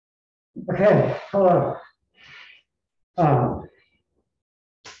Okay, hello. Um,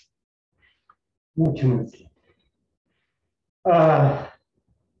 no 2 minutes. Uh,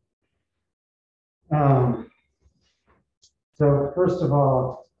 um, so first of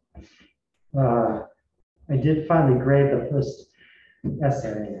all, I did finally grade the first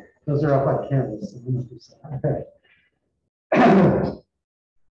essay. Those are up on Canvas. Okay.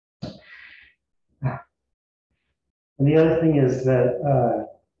 And the other thing is that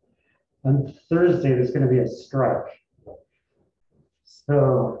on Thursday there's going to be a strike.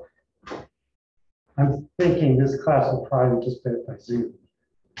 So I'm thinking this class will probably just be by Zoom.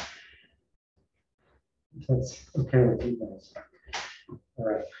 If that's okay with you guys. All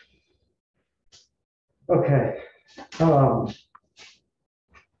right. Okay. So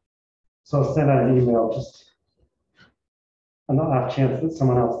I'll send out an email just on the off chance that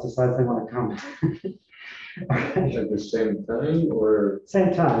someone else decides they want to come. At the same time, or?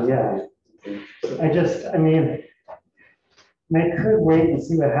 Same time, yeah. I mean, I could wait and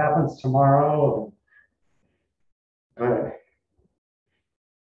see what happens tomorrow, but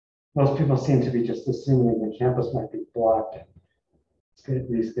most people seem to be just assuming the campus might be blocked. It's good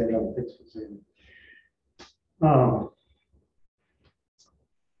to reschedule things for Zoom.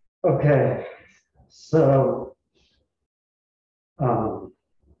 Okay, so, all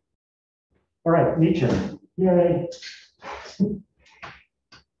right, Nietzsche, yay.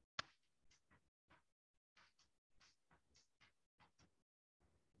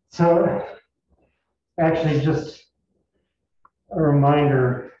 So, actually, just a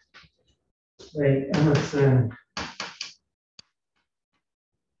reminder, wait, Emerson,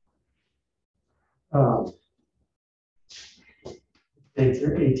 dates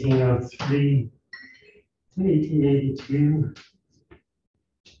are 1803 to 1882.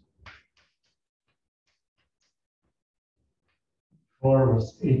 Floor was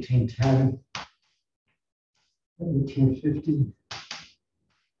 1810, 1850.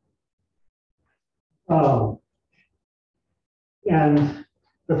 And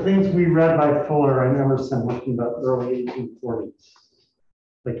the things we read by Fuller, I never said anything about early 1840s,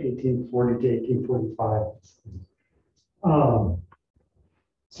 like 1840 to 1845.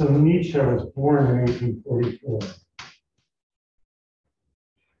 So Nietzsche was born in 1844,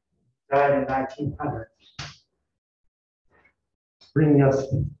 died in 1900, bringing us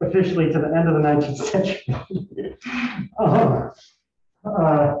officially to the end of the 19th century.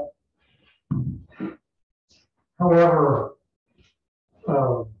 However,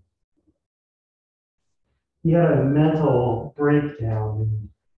 he had a mental breakdown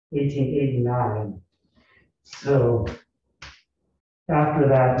in 1889. So after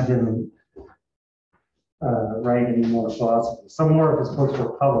that, he didn't write any more philosophy. Some more of his books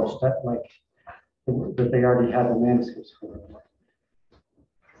were published that they already had the manuscripts for.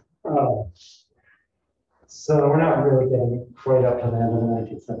 So we're not really getting quite up to the end of the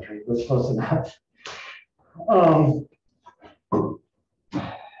 19th century. We're close enough.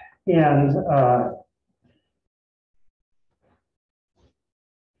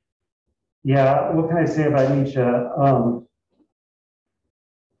 Yeah, what can I say about Nietzsche?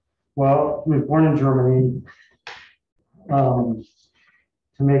 Well, he was born in Germany. To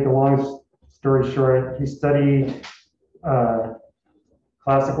make a long story short, he studied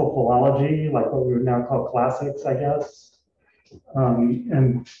classical philology, like what we would now call classics, I guess.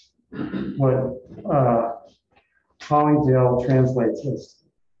 And what Hollingdale translates as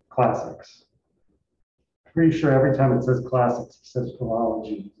classics. Pretty sure every time it says classics, it says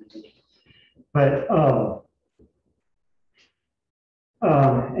philology. But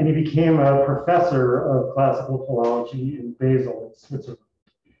and he became a professor of classical philology in Basel, in Switzerland.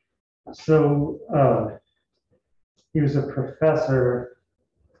 So he was a professor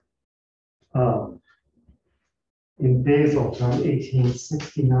in Basel from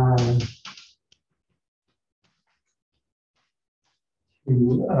 1869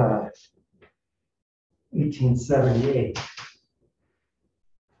 to 1878.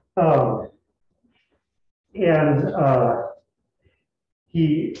 And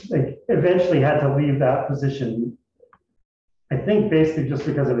he eventually had to leave that position, I think basically just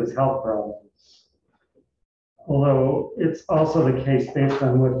because of his health problems. Although it's also the case based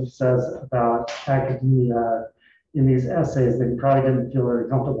on what he says about academia in these essays that he probably didn't feel very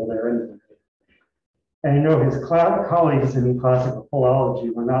comfortable there anyway. And I know his colleagues in classical philology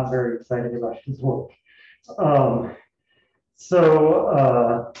were not very excited about his work.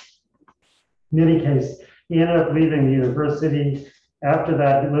 In any case, he ended up leaving the university. After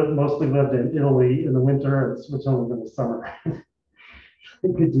that, he mostly lived in Italy in the winter and Switzerland in the summer.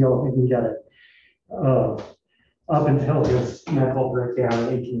 Good deal if you can get it. up until his mental breakdown in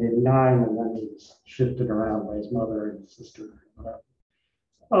 1889, and then he was shifted around by his mother and his sister.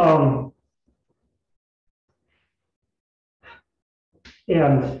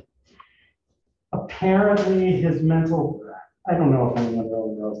 And apparently his mental, I don't know if anyone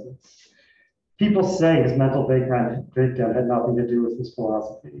really knows this. People say his mental breakdown had nothing to do with his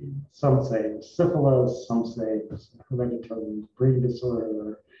philosophy. Some say it was syphilis, some say it was hereditary brain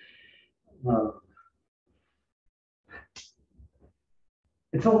disorder.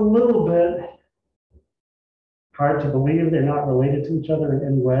 It's a little bit hard to believe they're not related to each other in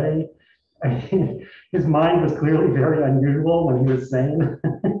any way. I mean, his mind was clearly very unusual when he was sane.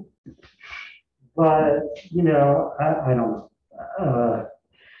 But, you know, I don't know.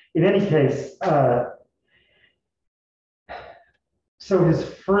 In any case, so his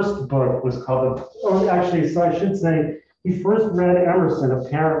first book was called, oh, actually, so I should say, he first read Emerson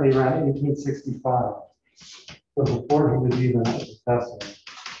apparently around 1865, so before he was even a professor.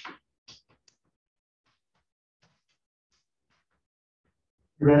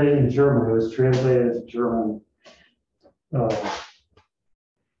 He read it in German. It was translated into German.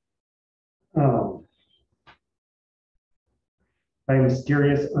 By a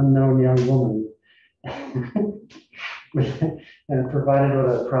mysterious unknown young woman. And provided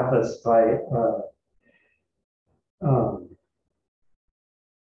with a preface by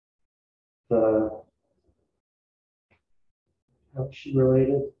how she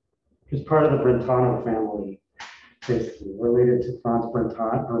related? She's part of the Brentano family, basically related to Franz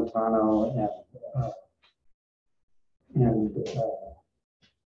Brentano and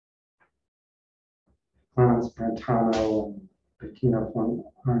Franz Brentano and Bettina von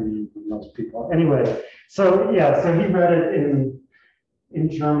Arnim and those people. Anyway, so yeah, so he read it in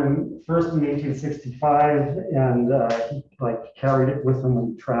German first in 1865, and he like carried it with him when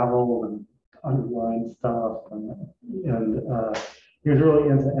he traveled and underlined stuff, and he was really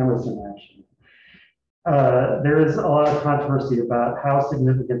into Emerson actually. There is a lot of controversy about how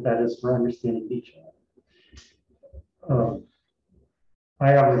significant that is for understanding Nietzsche.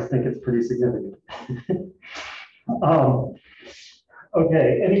 I always think it's pretty significant.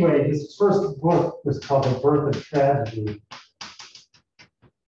 Okay, anyway, his first book was called The Birth of Tragedy.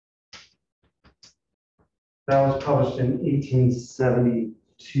 That was published in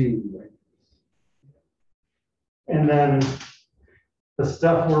 1872. And then the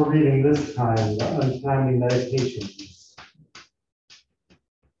stuff we're reading this time, the Untimely Meditations.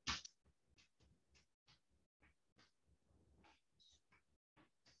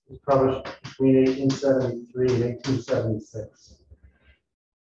 It was published between 1873 and 1876.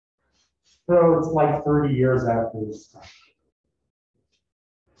 So it's like 30 years after this stuff.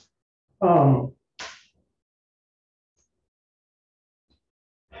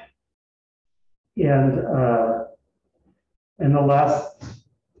 And the last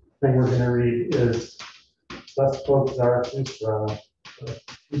thing we're going to read is Thus Spoke Zarathustra.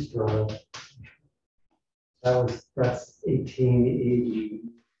 That's 1883.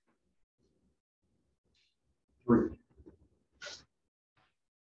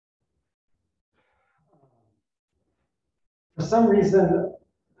 For some reason,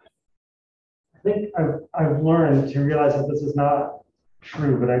 I think I've learned to realize that this is not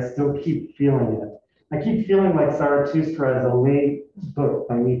true, but I still keep feeling it. I keep feeling like Zarathustra is a late book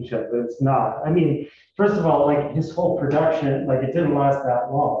by Nietzsche, but it's not. I mean, first of all, like his whole production, like it didn't last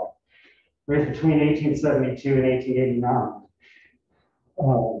that long, right? Between 1872 and 1889.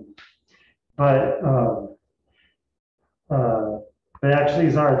 But actually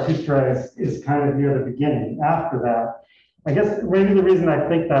Zarathustra is kind of near the beginning. After that, I guess maybe the reason I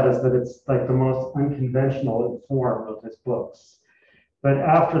think that is that it's like the most unconventional form of his books. But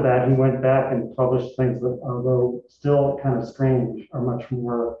after that, he went back and published things that, although still kind of strange, are much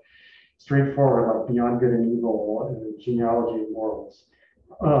more straightforward, like Beyond Good and Evil and the Genealogy of Morals,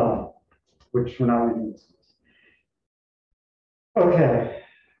 which we're not reading this. Okay.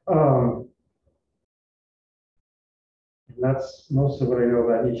 That's most of what I know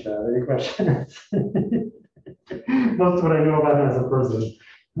about Nietzsche. Any questions? Most of what I know about him as a person.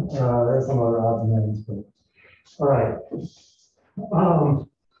 There's some other odds and ends, but all right.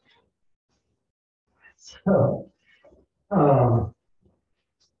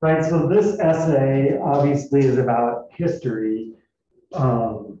 Right, so this essay obviously is about history,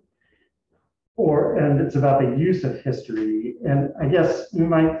 and it's about the use of history. And I guess you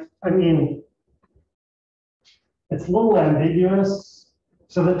might, I mean, it's a little ambiguous.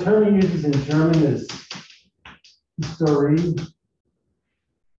 So the term he uses in German is Historie,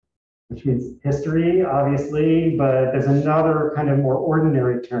 which means history, obviously, but there's another kind of more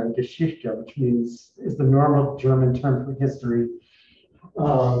ordinary term, Geschichte, which means is the normal German term for history.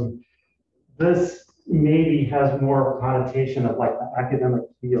 This maybe has more of a connotation of like the academic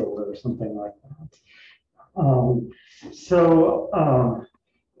field or something like that.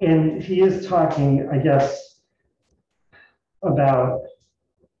 And he is talking, I guess, about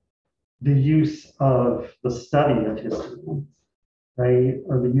the use of the study of history, right?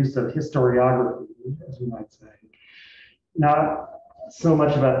 Or the use of historiography, as we might say. Not so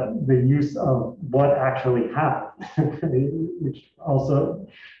much about the use of what actually happened, which also,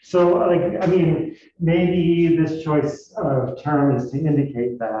 so like, I mean, maybe this choice of term is to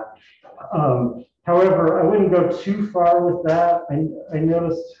indicate that. However, I wouldn't go too far with that. I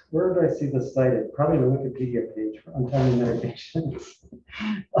noticed, where did I see this cited? Probably the Wikipedia page for untimely meditations.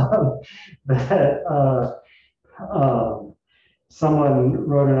 Someone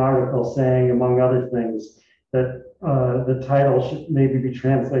wrote an article saying, among other things, that the title should maybe be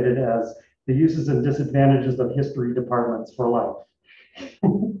translated as "The Uses and Disadvantages of History Departments for Life."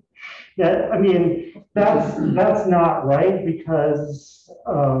 Yeah, I mean, that's not right, because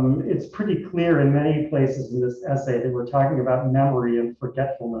it's pretty clear in many places in this essay that we're talking about memory and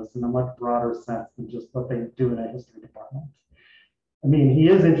forgetfulness in a much broader sense than just what they do in a history department. I mean, he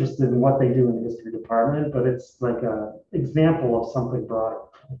is interested in what they do in the history department, but it's like an example of something broader,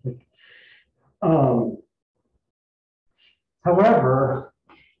 I think. However,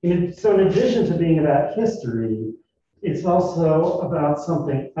 so in addition to being about history, it's also about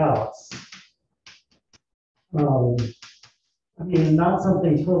something else. I mean, not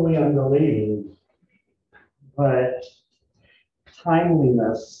something totally unrelated, but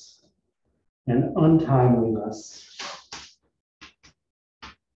timeliness and untimeliness.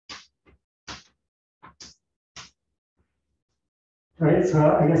 All right,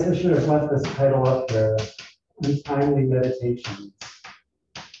 so I guess I should have left this title up there, Untimely Meditations.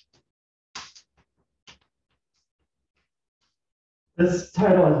 This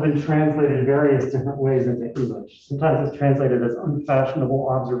title has been translated various different ways into English. Sometimes it's translated as unfashionable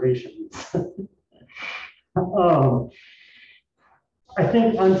observations. I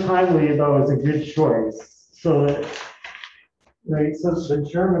think untimely, though, is a good choice. So that, right, so the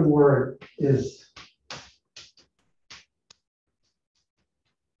German word is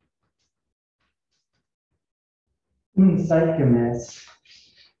unzeitgemäß,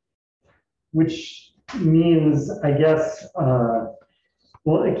 which means, I guess,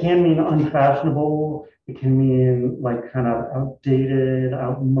 well, it can mean unfashionable. It can mean like kind of outdated,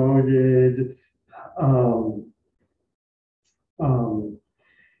 outmoded,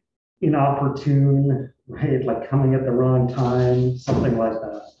 inopportune, right? Like coming at the wrong time, something like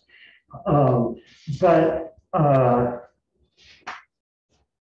that.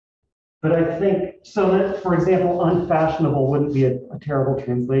 But I think, so that, for example, unfashionable wouldn't be a terrible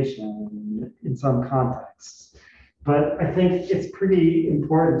translation in some contexts. But I think it's pretty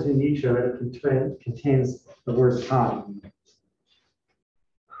important to Nietzsche that it contains the word time.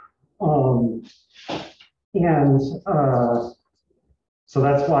 So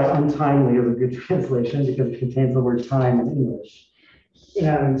that's why untimely is a good translation, because it contains the word time in English.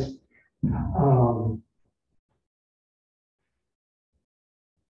 And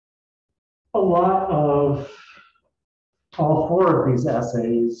a lot of all four of these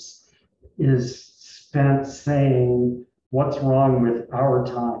essays is spent saying what's wrong with our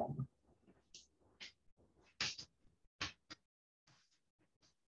time.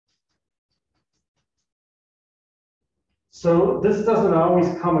 So this doesn't always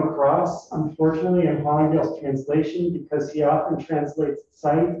come across, unfortunately, in Hollingdale's translation, because he often translates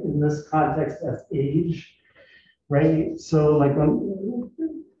sight in this context as age, right? So like when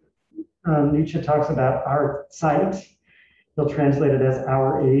Nietzsche talks about our sight, he'll translate it as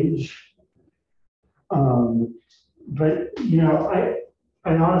our age. But you know,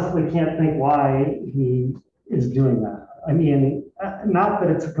 I honestly can't think why he is doing that. I mean, not that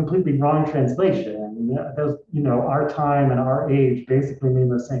it's a completely wrong translation. Those, you know, our time and our age basically mean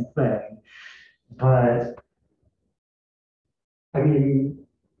the same thing. But I mean,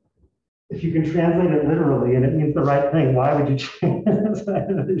 if you can translate it literally and it means the right thing, why would you change it? I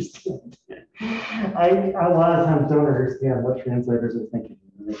don't understand. I a lot of times don't understand what translators are thinking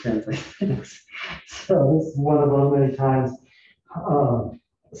when they translate things. So this is one of those many times.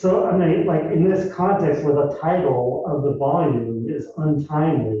 So I mean, like in this context where the title of the volume is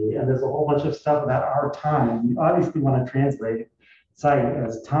untimely and there's a whole bunch of stuff about our time, you obviously want to translate sight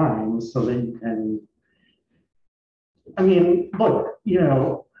as time so that you can, I mean, look, you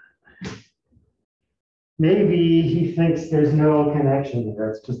know, maybe he thinks there's no connection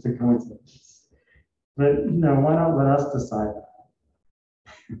there, it's just a coincidence. But, why not let us decide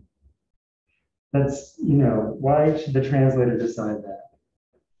that? That's, why should the translator decide that?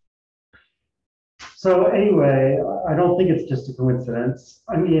 So anyway, I don't think it's just a coincidence.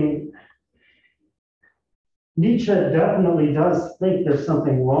 I mean, Nietzsche definitely does think there's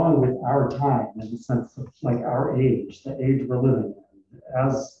something wrong with our time in the sense of like our age, the age we're living in.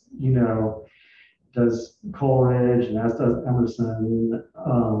 As, does Coleridge and as does Emerson.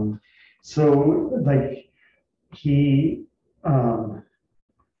 So like he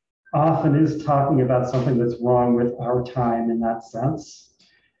often is talking about something that's wrong with our time in that sense.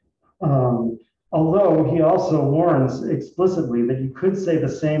 Although he also warns explicitly that you could say the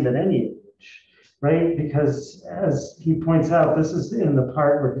same at any age, right? Because as he points out, this is in the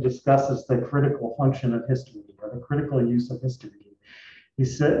part where he discusses the critical function of history or the critical use of history. He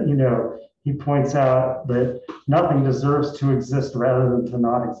said, he points out that nothing deserves to exist rather than to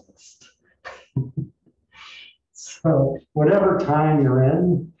not exist. So whatever time you're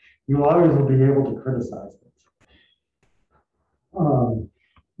in, you always will be able to criticize it.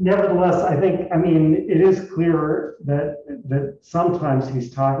 Nevertheless, I mean, it is clear that sometimes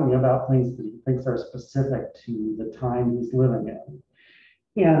he's talking about things that he thinks are specific to the time he's living in.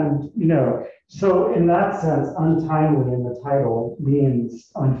 And, so in that sense, untimely in the title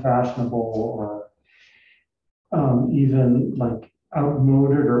means unfashionable or even like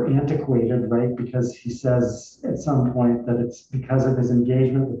outmoded or antiquated, right? Because he says at some point that it's because of his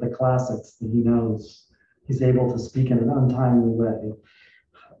engagement with the classics that he knows he's able to speak in an untimely way.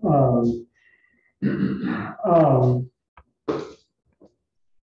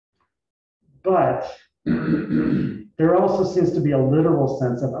 But there also seems to be a literal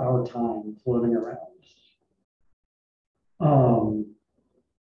sense of our time floating around.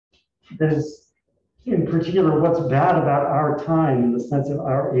 That is, in particular, what's bad about our time in the sense of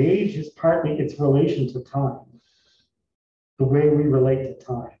our age is partly its relation to time, the way we relate to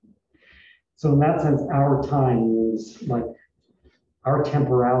time. So in that sense, our time is like our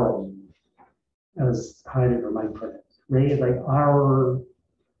temporality, as Heidegger might put it, right? Like our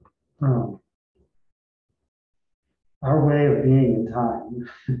way of being in time.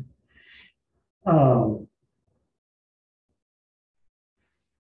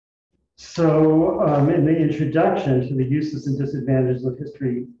 In the introduction to the uses and disadvantages of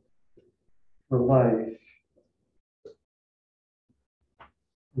history for life,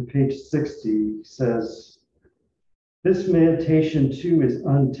 on page 60 says, this meditation too is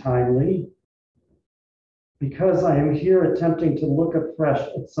untimely because I am here attempting to look afresh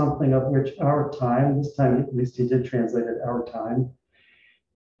at something of which our time, this time at least he did translate it our time,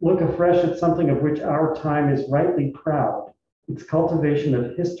 look afresh at something of which our time is rightly proud, its cultivation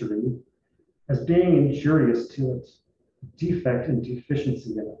of history as being injurious to it, defect and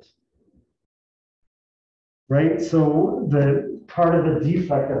deficiency in it. Right? So the part of the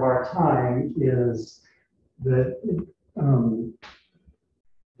defect of our time is that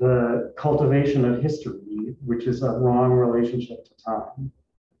the cultivation of history, which is a wrong relationship to time.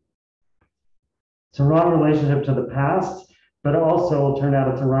 It's a wrong relationship to the past, but also will turn out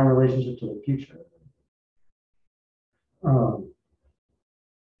it's a wrong relationship to the future.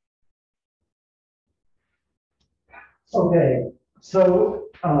 Okay, so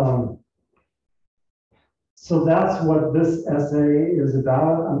that's what this essay is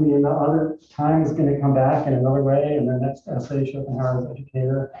about. I mean, the other time is going to come back in another way, and the next essay, Schopenhauer's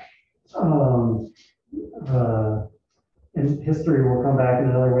Educator. And history will come back in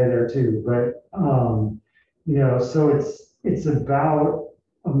another way there too. But so it's about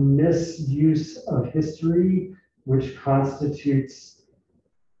a misuse of history, which constitutes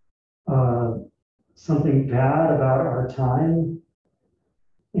something bad about our time,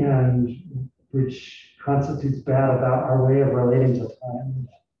 and which constitutes bad about our way of relating to time.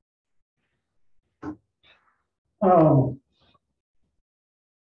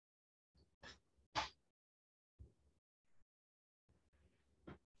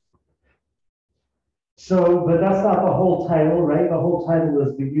 But that's not the whole title, right? The whole title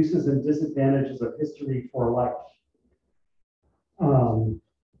is The Uses and Disadvantages of History for Life.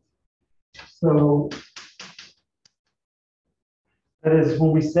 So that is,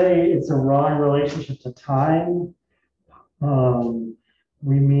 when we say it's a wrong relationship to time,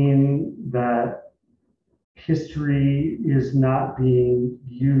 we mean that history is not being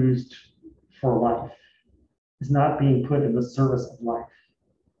used for life, is not being put in the service of life.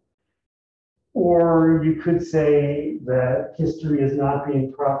 Or you could say that history is not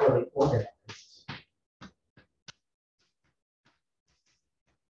being properly organized.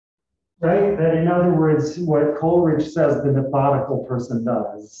 right? That in other words, what Coleridge says the methodical person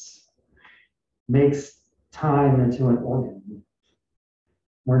does makes time into an organ.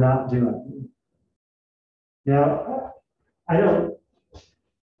 We're not doing. Now, I don't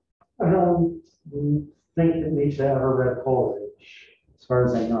think that Nietzsche ever read Coleridge, as far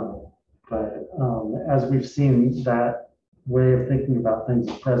as I know. But as we've seen, that way of thinking about things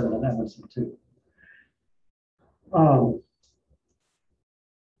is present in Emerson too. Um,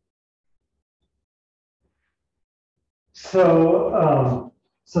 so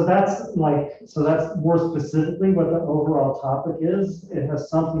that's more specifically what the overall topic is. It has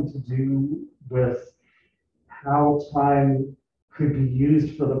something to do with how time could be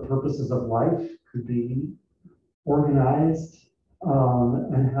used for the purposes of life, could be organized,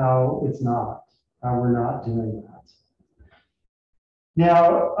 and how it's not, how we're not doing that.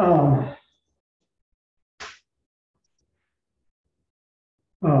 Now,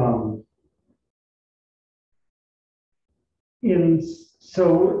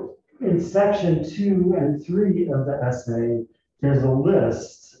 in section 2 and 3 of the essay, there's a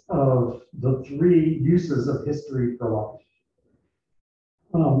list of the 3 uses of history for life.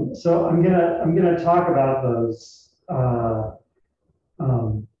 So I'm gonna talk about those,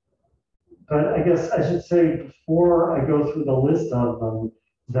 but I guess I should say before I go through the list of them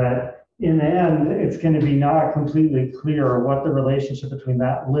that in the end it's going to be not completely clear what the relationship between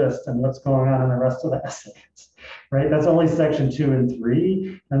that list and what's going on in the rest of the essay is. Right? That's only section 2 and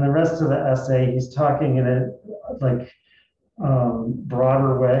 3, and the rest of the essay he's talking in a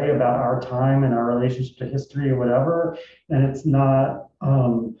broader way about our time and our relationship to history or whatever, and it's not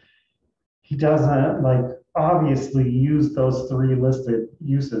he doesn't obviously use those 3 listed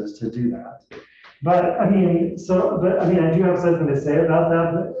uses to do that. But I mean, I do have something to say about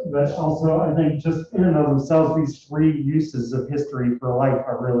that, but also I think just in and of themselves, these 3 uses of history for life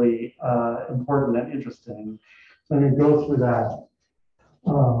are really important and interesting. So I'm going to go through that.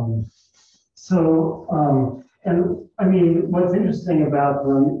 And I mean, what's interesting about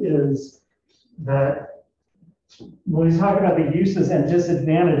them is that when we talk about the uses and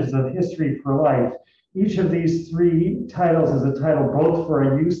disadvantages of history for life, each of these 3 titles is a title both for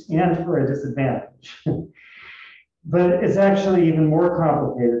a use and for a disadvantage. But it's actually even more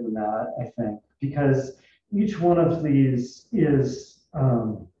complicated than that, I think, because each one of these is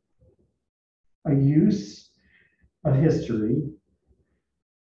a use of history.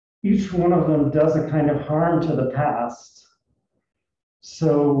 Each one of them does a kind of harm to the past.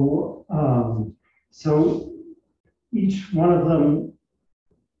 So each one of them,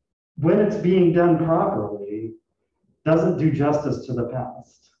 when it's being done properly, doesn't do justice to the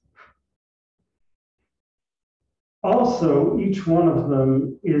past. Also, each one of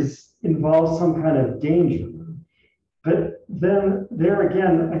them involves some kind of danger. But then there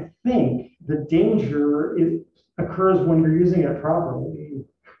again, I think the danger occurs when you're using it properly.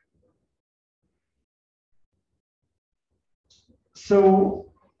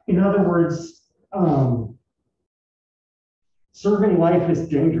 So, in other words, serving life is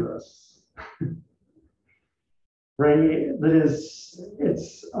dangerous, right? That is,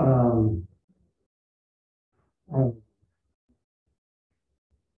 it's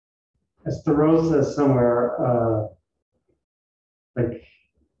as Thoreau says somewhere,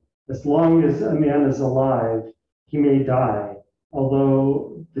 as long as a man is alive, he may die,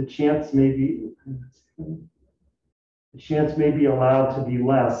 although the chance may be allowed to be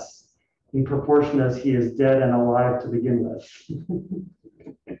less in proportion as he is dead and alive to begin with.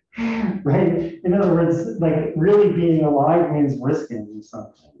 Right? In other words, really being alive means risking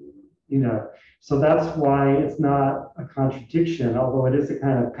something, So that's why it's not a contradiction, although it is a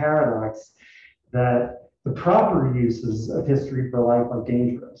kind of paradox, that the proper uses of history for life are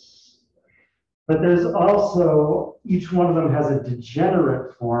dangerous. But there's also, each one of them has a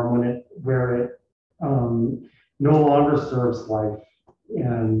degenerate form where it no longer serves life,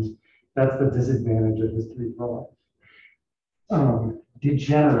 and that's the disadvantage of history for life.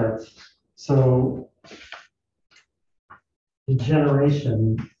 Degenerate. So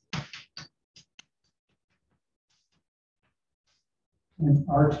degeneration and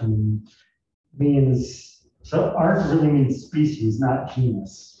arton means, so art really means species, not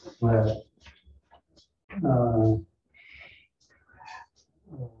genus, but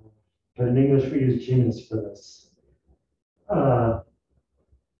in English we use genus for this.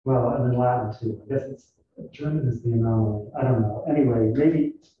 Well, and in Latin too. I guess German is the anomaly. I don't know. Anyway,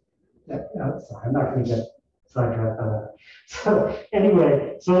 maybe, sorry, I'm not going to get sidetracked by that. So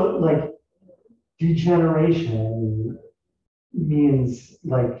anyway, degeneration means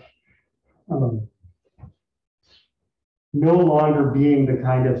no longer being the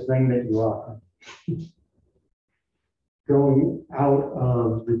kind of thing that you are. Going out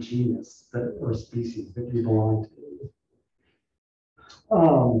of the genus that or species that you belong to.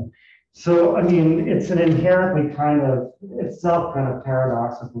 So, I mean, it's an inherently kind of itself kind of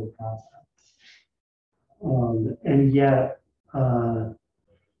paradoxical concept. And yet,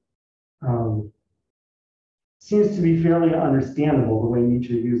 seems to be fairly understandable the way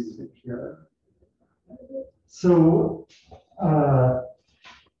Nietzsche uses it here. So,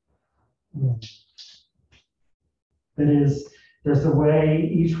 that is, there's a way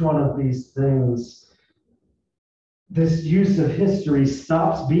each one of these things, this use of history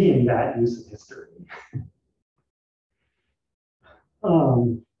stops being that use of history.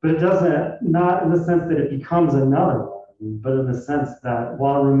 But it doesn't, not in the sense that it becomes another one, but in the sense that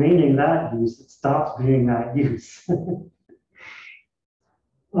while remaining that use, it stops being that use.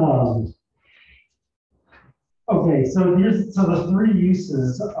 Okay, so the three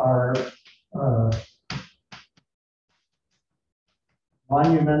uses are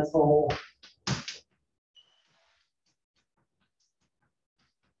monumental,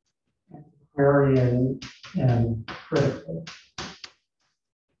 antiquarian, and critical.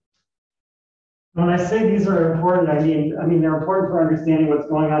 When I say these are important, I mean they're important for understanding what's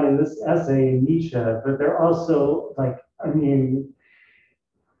going on in this essay in Nietzsche, but they're also like,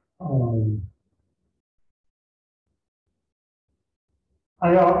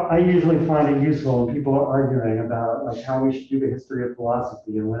 I usually find it useful when people are arguing about like how we should do the history of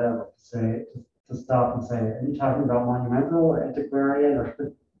philosophy and whatever, to stop and say, are you talking about monumental or antiquarian or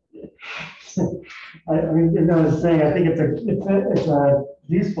I mean, you know, I was saying, I think it's a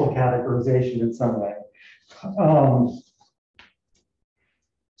useful categorization in some way.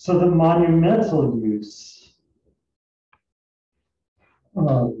 So the monumental use,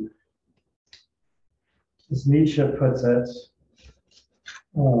 as Nietzsche puts it,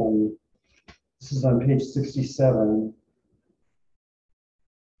 this is on page 67.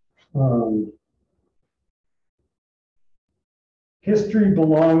 History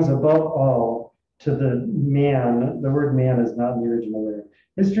belongs above all to the man. The word man is not in the original there.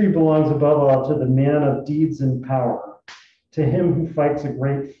 History belongs above all to the man of deeds and power, to him who fights a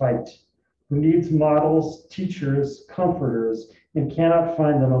great fight, who needs models, teachers, comforters, and cannot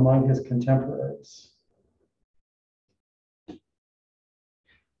find them among his contemporaries.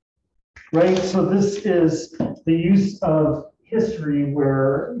 Right, so this is the use of history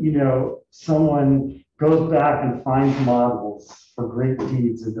where, you know, someone goes back and finds models for great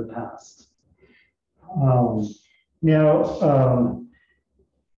deeds in the past.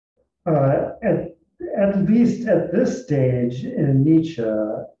 At least at this stage in Nietzsche,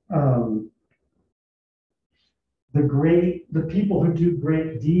 the people who do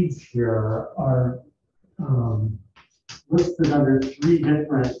great deeds here are listed under three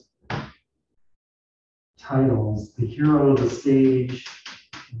different titles: the hero, the sage,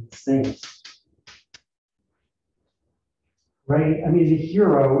 and the saint. Right? I mean, the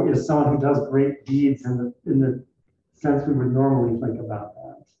hero is someone who does great deeds in the sense we would normally think about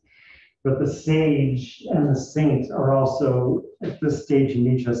that. But the sage and the saint are also, at this stage in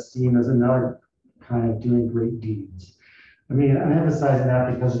Nietzsche's seen as another kind of doing great deeds. I mean, I'm emphasizing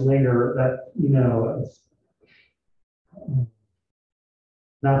that because later that, you know, it's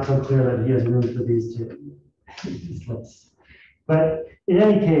not so clear that he has room for these two lists. But in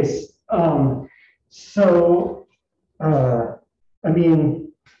any case, I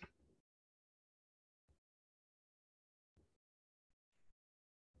mean,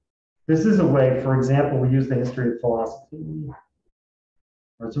 this is a way, for example, we use the history of philosophy,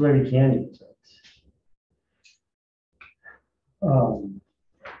 or it's a way we can use it.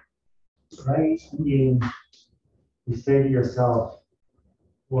 Right? I mean, you say to yourself,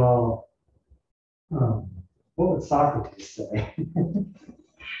 well, what would Socrates say?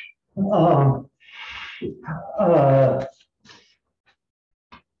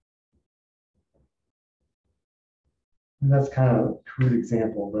 And that's kind of a crude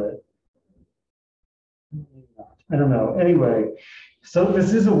example, but I don't know. Anyway, so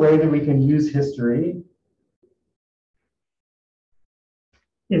this is a way that we can use history.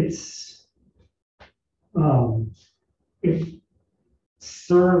 It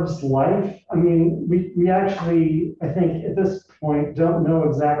serves life. I mean, we actually, I think at this point, don't know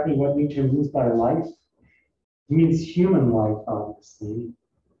exactly what Nietzsche means by life. He means human life, obviously.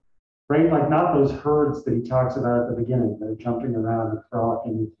 Right? Like not those herds that he talks about at the beginning that are jumping around and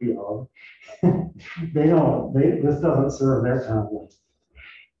frolicking in the field. This doesn't serve their kind of life.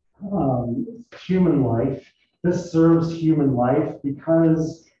 Human life. This serves human life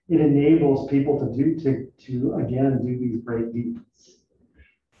because it enables people to again do these great deeds.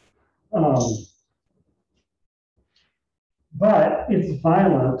 But it's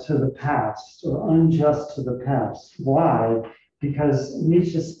violent to the past or unjust to the past. Why? Because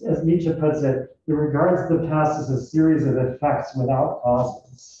Nietzsche, as Nietzsche puts it, he regards the past as a series of effects without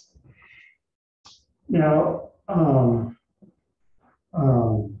causes. Now,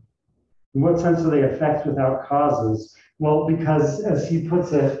 in what sense are they effects without causes? Well, because as he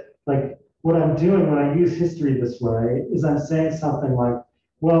puts it, like what I'm doing when I use history this way is I'm saying something like,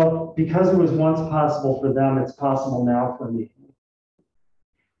 well, because it was once possible for them, it's possible now for me.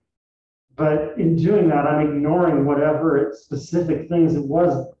 But in doing that, I'm ignoring whatever specific things it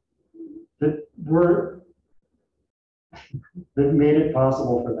was that made it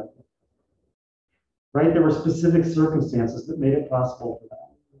possible for them. Right? There were specific circumstances that made it possible for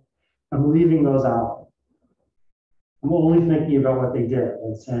them. I'm leaving those out. I'm only thinking about what they did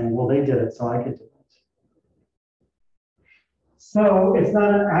and saying, well, they did it, so I could do it. So it's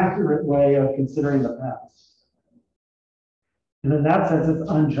not an accurate way of considering the past. And in that sense, it's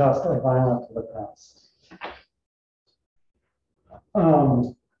unjust or violent to the past.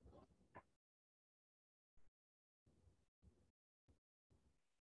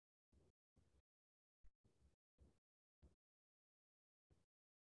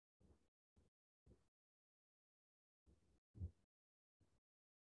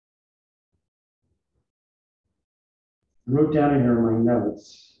 I wrote down in here in my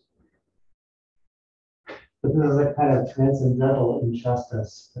notes. But this is a kind of transcendental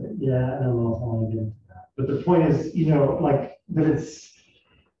injustice. But yeah, I don't know if I want to get into that. But the point is, like that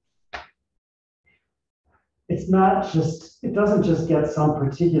it's not just, it doesn't just get some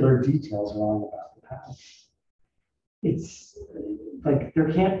particular details wrong about the past. It's like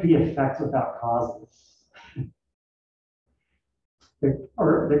there can't be effects without causes.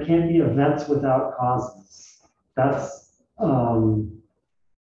 There can't be events without causes. That's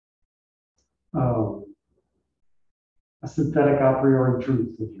a synthetic a priori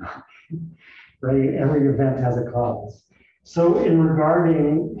truth, right? Every event has a cause. So in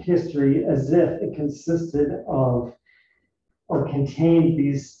regarding history as if it consisted of or contained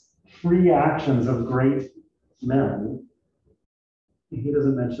these free actions of great men, he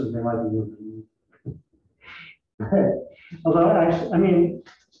doesn't mention they might be women. Although actually, I mean,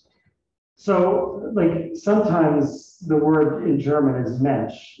 so like sometimes the word in German is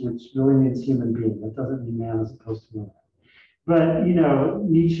Mensch, which really means human being. It doesn't mean man as opposed to woman. But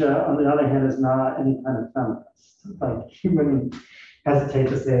Nietzsche, on the other hand, is not any kind of feminist. Like he wouldn't hesitate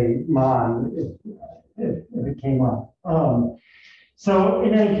to say "man" if it came up. So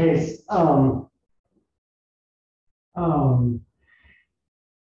in any case,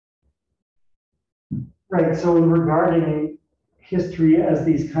 right. So in regarding history as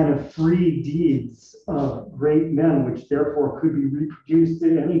these kind of free deeds of great men, which therefore could be reproduced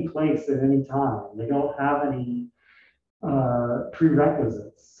in any place at any time, they don't have any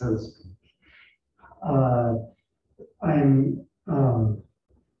prerequisites, so to speak. I'm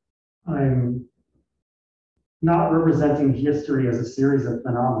not representing history as a series of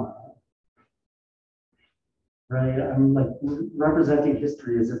phenomena, right? I'm like representing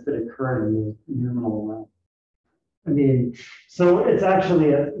history as if it occurred in the numinal realm. I mean, so it's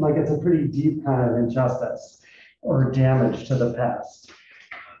actually it's a pretty deep kind of injustice or damage to the past.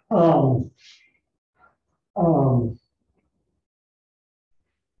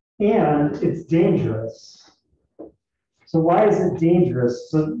 And it's dangerous. So why is it dangerous?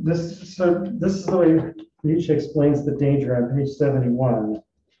 So this is the way Nietzsche explains the danger on page 71.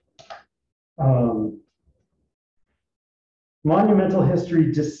 Monumental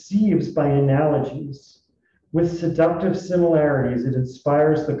history deceives by analogies. With seductive similarities, it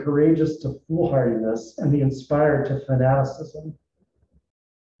inspires the courageous to foolhardiness and the inspired to fanaticism.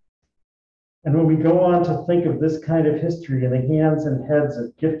 And when we go on to think of this kind of history in the hands and heads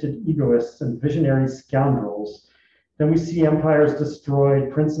of gifted egoists and visionary scoundrels, then we see empires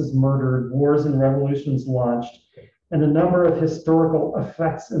destroyed, princes murdered, wars and revolutions launched, and a number of historical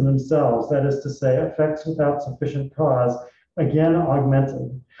effects in themselves, that is to say, effects without sufficient cause, again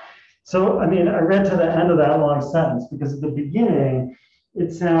augmented. So, I mean, I read to the end of that long sentence because at the beginning,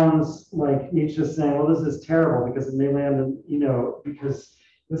 it sounds like Nietzsche's saying, well, this is terrible because it may land in, because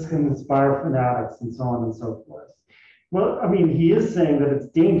this can inspire fanatics and so on and so forth. Well, I mean, he is saying that it's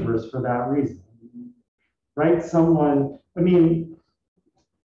dangerous for that reason, right?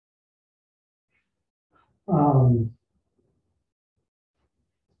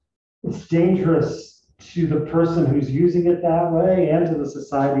 It's dangerous to the person who's using it that way and to the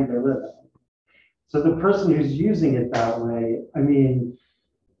society they live in. So the person who's using it that way, I mean,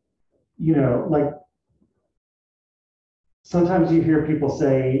 like sometimes you hear people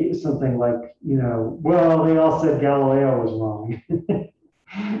say something like, well, they all said Galileo was wrong.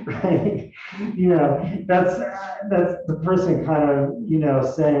 Right? That's the person kind of,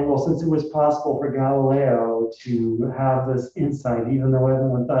 saying, well, since it was possible for Galileo to have this insight, even though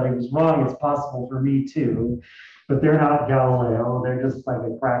everyone thought he was wrong, it's possible for me too. But they're not Galileo, they're just like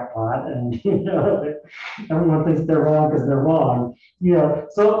a crackpot, and everyone thinks they're wrong because they're wrong.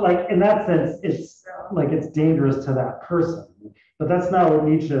 So like in that sense, it's like it's dangerous to that person. But that's not what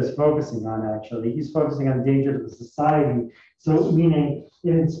Nietzsche is focusing on, actually. He's focusing on danger to the society. So meaning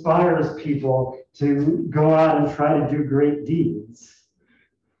it inspires people to go out and try to do great deeds.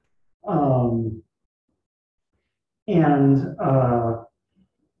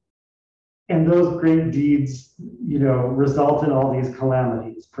 And those great deeds, result in all these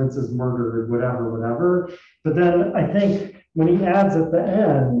calamities, princes murdered, whatever. But then I think when he adds at the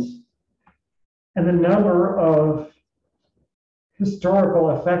end, and the number of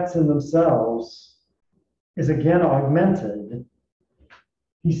historical effects in themselves is again augmented,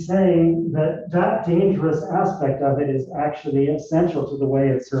 he's saying that that dangerous aspect of it is actually essential to the way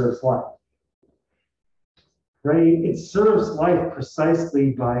it serves life. Right? It serves life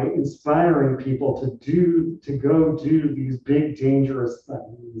precisely by inspiring people to go do these big dangerous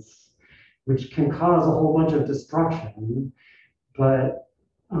things, which can cause a whole bunch of destruction. But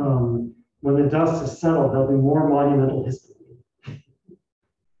when the dust is settled, there'll be more monumental history.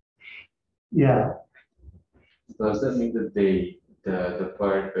 Yeah. Does that mean that the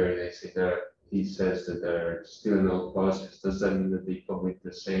part where they say that he says that there are still no causes, does that mean that they commit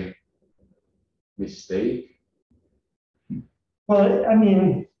the same mistake? Well, I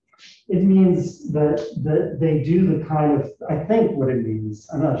mean, it means that they do the kind of, I think what it means,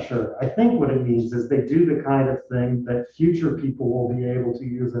 I'm not sure. I think what it means is they do the kind of thing that future people will be able to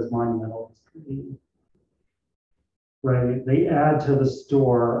use as monumental history. Right? They add to the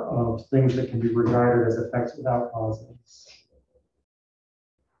store of things that can be regarded as effects without causes.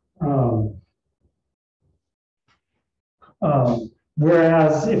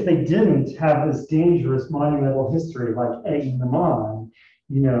 Whereas if they didn't have this dangerous monumental history like egging them on,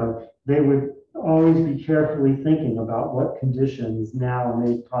 they would always be carefully thinking about what conditions now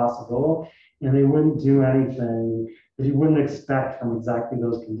made possible, and they wouldn't do anything that you wouldn't expect from exactly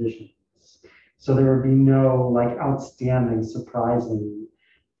those conditions. So there would be no like outstanding, surprising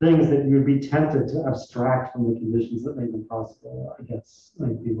things that you would be tempted to abstract from the conditions that made them possible, I guess,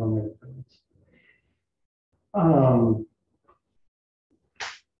 might be one way to put it.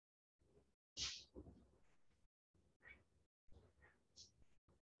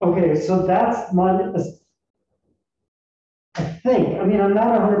 Okay, so that's my, I think, I mean, I'm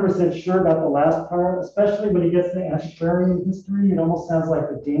not 100% sure about the last part, especially when he gets to antiquarian history. It almost sounds like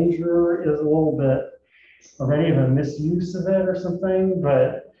the danger is a little bit already of a misuse of it or something,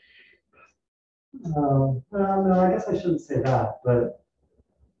 but well, no, I guess I shouldn't say that, but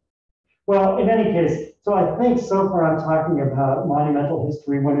well, in any case, so I think so far I'm talking about monumental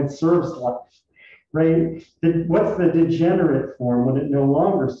history when it serves life, right? What's the degenerate form when it no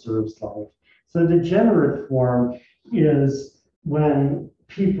longer serves life? So the degenerate form is when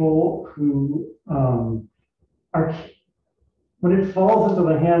people who when it falls into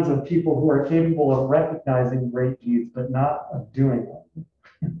the hands of people who are capable of recognizing great deeds, but not of doing them.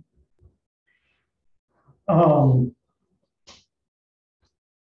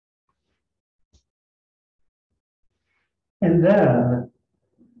 And then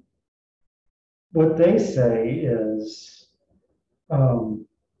what they say is,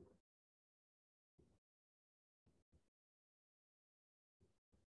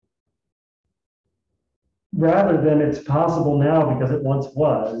 rather than it's possible now because it once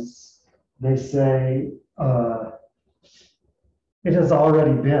was, they say it has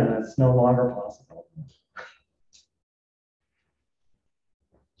already been, it's no longer possible.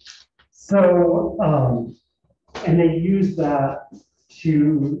 So, and they use that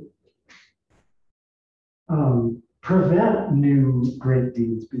to prevent new great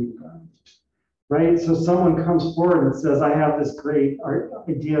deeds being done, right? So someone comes forward and says, I have this great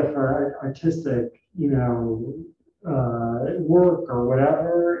idea for artistic, work or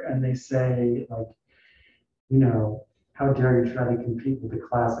whatever, and they say, like, how dare you try to compete with the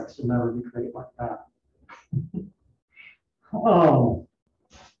classics? You'll never be great like that.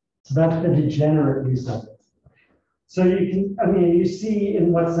 So that's the degenerate use of it. So you see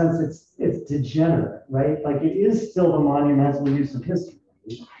in what sense it's degenerate, right? Like it is still the monumental use of history.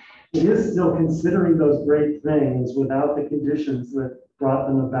 It is still considering those great things without the conditions that brought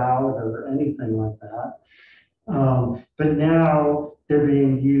them about or anything like that. But now they're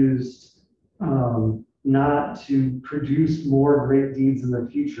being used not to produce more great deeds in the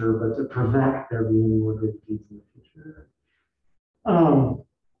future, but to prevent there being more great deeds in the future.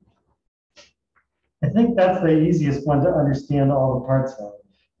 I think that's the easiest one to understand all the parts of.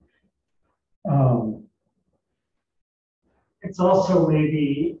 It's also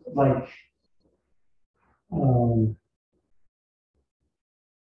maybe like,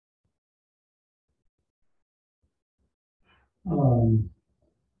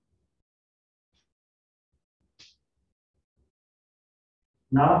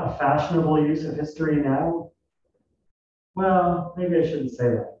 not a fashionable use of history now. Well, maybe I shouldn't say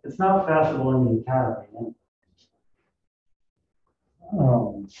that. It's not fashionable in the academy.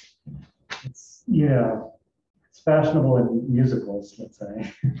 It's, yeah, it's fashionable in musicals, let's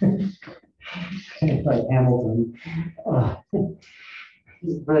say. Like Hamilton.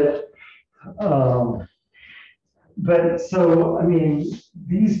 But so, I mean,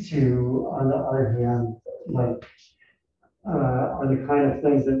 these two, on the other hand, like, are the kind of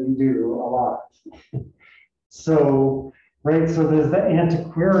things that we do a lot. So, right, so there's the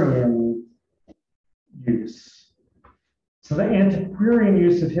antiquarian use. So the antiquarian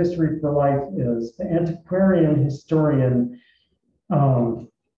use of history for life is the antiquarian historian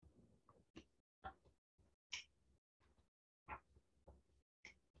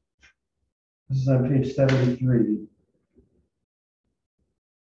this is on page 73.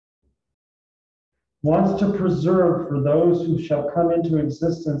 Wants to preserve for those who shall come into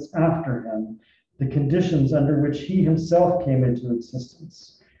existence after him the conditions under which he himself came into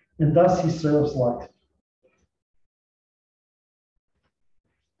existence, and thus he serves life.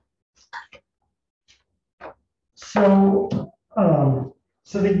 So,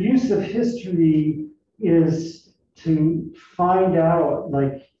 so the use of history is to find out,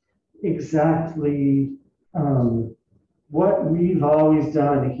 like, exactly what we've always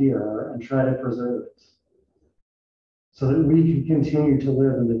done here and try to preserve it so that we can continue to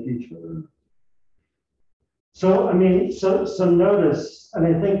live in the future. So, I mean, so notice, and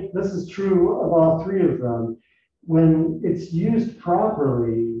I think this is true of all three of them, when it's used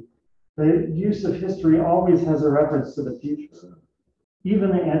properly, the use of history always has a reference to the future,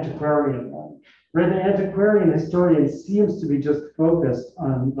 even the antiquarian one. Right, the antiquarian historian seems to be just focused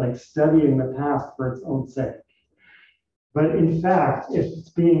on like studying the past for its own sake. But in fact, if it's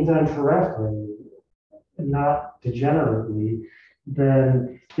being done correctly and not degenerately,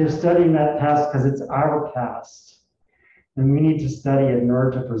 then they're studying that past because it's our past. And we need to study it in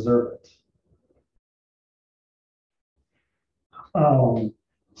order to preserve it.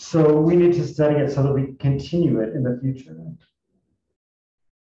 So we need to study it so that we continue it in the future.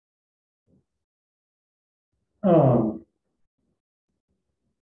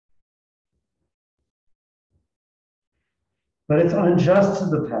 But it's unjust to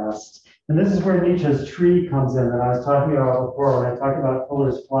the past. And this is where Nietzsche's tree comes in that I was talking about before when I talked about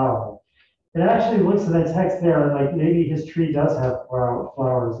Fuller's flower. It actually looks at the text there and like maybe his tree does have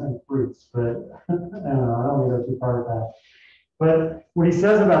flowers and fruits, but I don't know, I don't think that's a part of that. But what he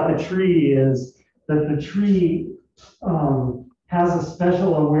says about the tree is that the tree has a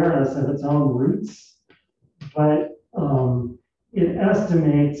special awareness of its own roots, but it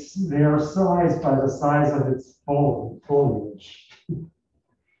estimates their size by the size of its foliage.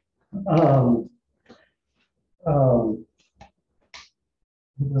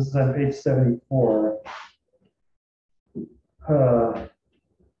 This is on page 74.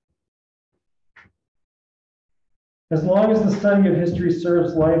 As long as the study of history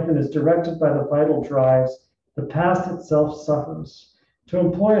serves life and is directed by the vital drives, the past itself suffers. To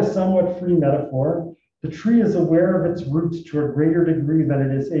employ a somewhat free metaphor, the tree is aware of its roots to a greater degree than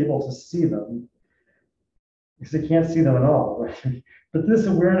it is able to see them, because it can't see them at all. Right? But this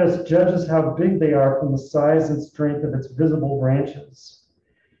awareness judges how big they are from the size and strength of its visible branches.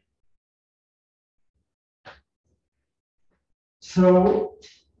 So,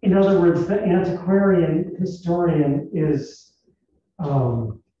 in other words, the antiquarian historian is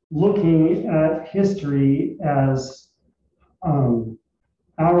looking at history as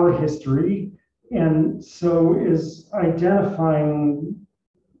our history, and so is identifying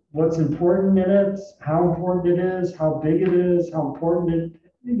what's important in it, how important it is, how big it is, how important it,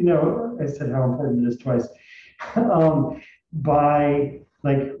 you know, I said how important it is twice, by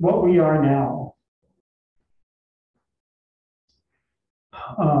like what we are now.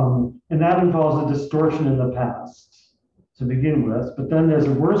 And that involves a distortion in the past to begin with, but then there's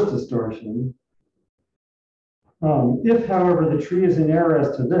a worse distortion. If, however, the tree is in error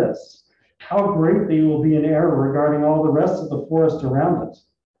as to this, how greatly it will be in error regarding all the rest of the forest around it.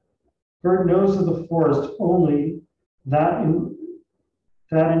 For it knows of the forest only that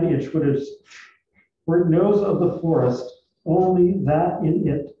that in it where it knows of the forest only that in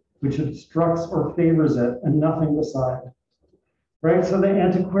it which obstructs or favors it, and nothing beside. Right? So the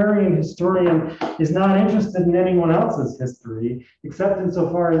antiquarian historian is not interested in anyone else's history, except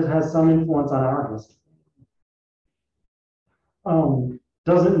insofar as it has some influence on our history.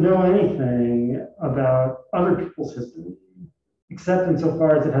 Doesn't know anything about other people's history, except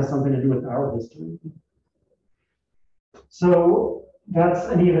insofar as it has something to do with our history. So that's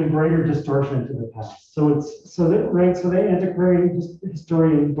an even greater distortion to the past. So the antiquarian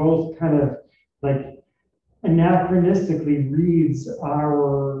historian both kind of like anachronistically reads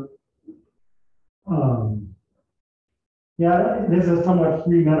our this is a somewhat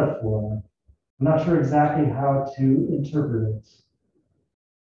free metaphor. I'm not sure exactly how to interpret it.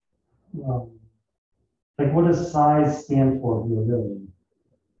 Like, what does size stand for here, really?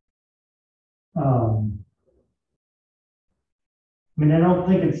 I mean, I don't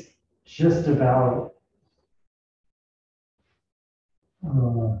think it's just about I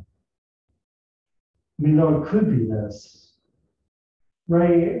mean, though it could be this,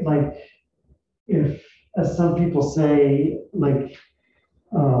 right? Like, if, as some people say, like,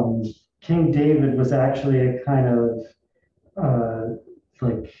 King David was actually a kind of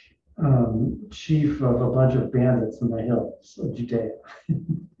like chief of a bunch of bandits in the hills of Judea.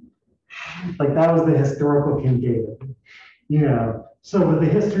 Like, that was the historical King David, you know. So, but the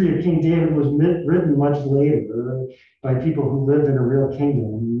history of King David was written much later by people who lived in a real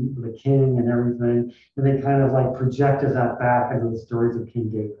kingdom, the king and everything, and they kind of like projected that back into the stories of King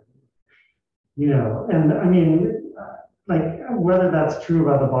David. You know, and I mean, like, whether that's true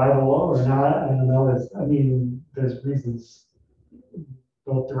about the Bible or not, I don't know. I mean, there's reasons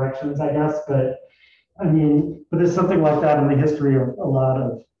both directions, I guess, but I mean, but there's something like that in the history of a lot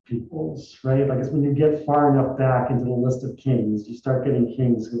of peoples, right? Like, it's when you get far enough back into the list of kings, you start getting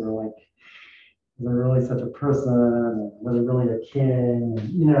kings who are like, they're really such a person, were they really a king,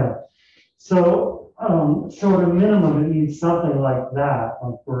 and, you know. So, so at a minimum, it needs something like that.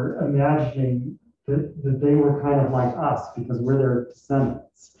 Like, we're imagining that they were kind of like us because we're their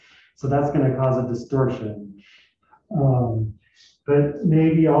descendants. So that's going to cause a distortion. But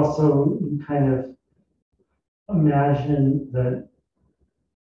maybe also you kind of imagine that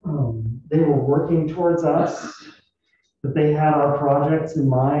they were working towards us, that they had our projects in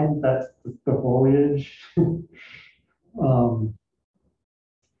mind. That's the foliage. I'm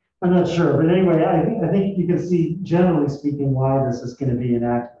not sure, but anyway, I think you can see, generally speaking, why this is going to be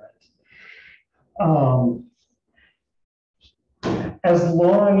inaccurate. As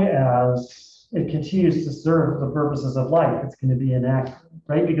long as it continues to serve the purposes of life, it's going to be inaccurate,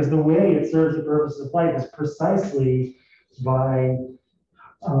 right? Because the way it serves the purpose of life is precisely by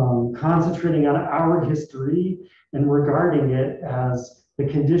concentrating on our history and regarding it as the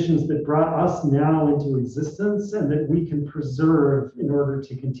conditions that brought us now into existence and that we can preserve in order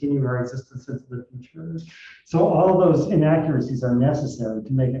to continue our existence into the future. So all those inaccuracies are necessary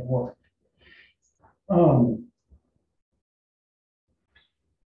to make it work.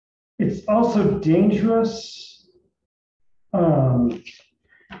 It's also dangerous.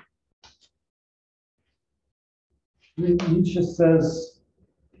 Nietzsche says,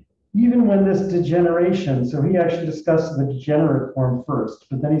 even when this degeneration, so he actually discusses the degenerate form first,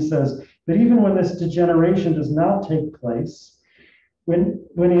 but then he says, but even when this degeneration does not take place, when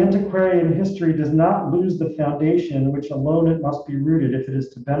antiquarian history does not lose the foundation in which alone it must be rooted if it is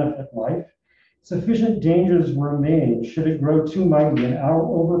to benefit life, sufficient dangers remain should it grow too mighty and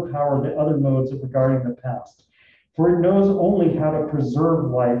overpower the other modes of regarding the past. For it knows only how to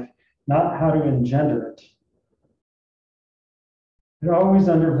preserve life, not how to engender it. It always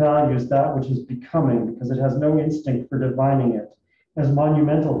undervalues that which is becoming because it has no instinct for divining it, as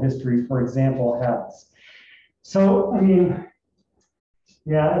monumental history, for example, has. So, I mean,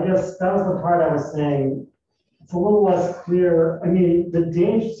 yeah, I guess that was the part I was saying. It's a little less clear. I mean, the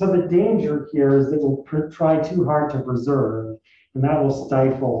danger here is that we'll try too hard to preserve, and that will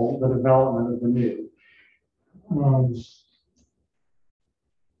stifle the development of the new.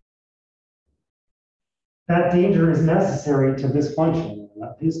 That danger is necessary to this function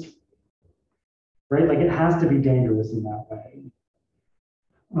of history, right? Like, it has to be dangerous in that way.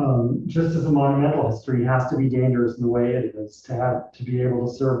 Just as a monumental history has to be dangerous in the way it is to be able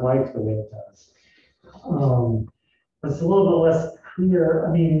to serve life the way it does. It's a little bit less clear. I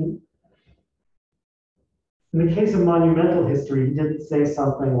mean, in the case of monumental history, he didn't say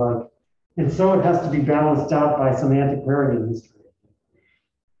something like, and so it has to be balanced out by some antiquarian history.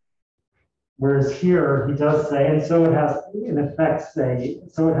 Whereas here, he does say, and so it has, in effect, say,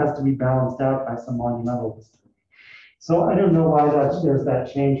 so it has to be balanced out by some monumental history. So I don't know why there's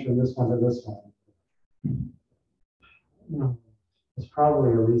that change from this one to this one. No, there's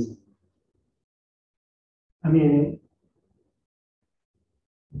probably a reason. I mean,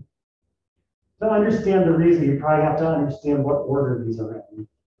 to understand the reason, you probably have to understand what order these are in.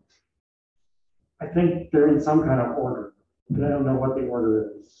 I think they're in some kind of order, but I don't know what the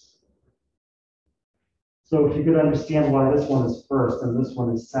order is. So if you could understand why this one is first and this one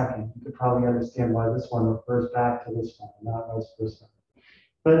is second, you could probably understand why this one refers back to this one, not vice versa.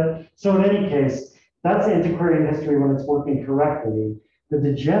 But so in any case, that's antiquarian history when it's working correctly. The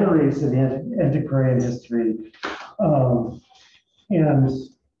degenerates in antiquarian history, and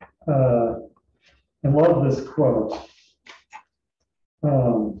I love this quote.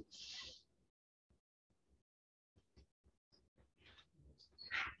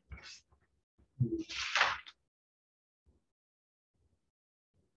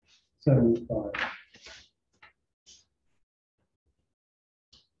 75.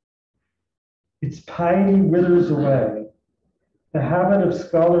 Its piety withers away. The habit of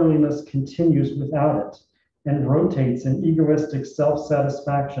scholarliness continues without it and rotates in egoistic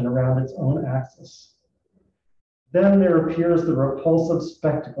self-satisfaction around its own axis. Then there appears the repulsive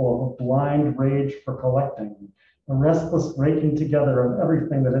spectacle of a blind rage for collecting, a restless raking together of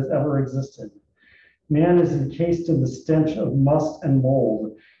everything that has ever existed. Man is encased in the stench of must and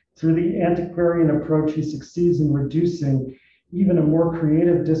mold. Through the antiquarian approach, he succeeds in reducing even a more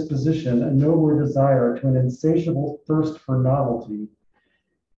creative disposition, a nobler desire, to an insatiable thirst for novelty.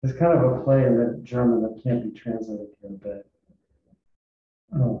 There's kind of a play in the German that can't be translated here, but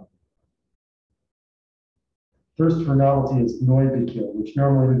thirst for novelty is Neubegier, which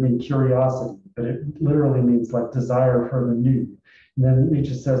normally would mean curiosity, but it literally means like desire for the new. And then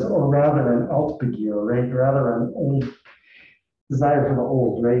Nietzsche says, or rather an Altbegier, right? Rather an old desire for the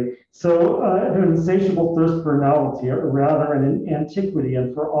old, right? So an insatiable thirst for novelty, or rather an antiquity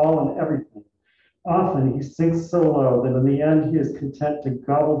and for all and everything. Often he sinks so low that in the end he is content to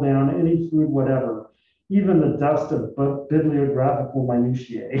gobble down any food whatever, even the dust of bibliographical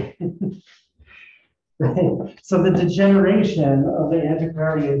minutiae. So the degeneration of the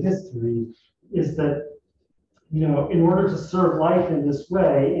antiquarian history is that, you know, in order to serve life in this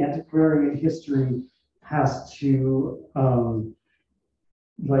way, antiquarian history has to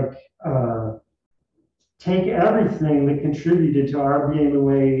take everything that contributed to our being the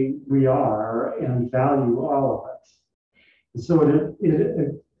way we are and value all of it. And so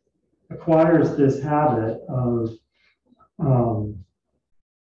it acquires this habit of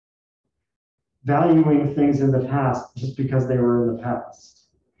valuing things in the past just because they were in the past.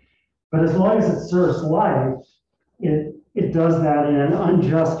 But as long as it serves life, it does that in an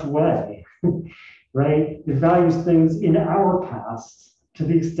unjust way, right? It values things in our past to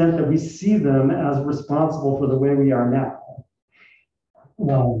the extent that we see them as responsible for the way we are now.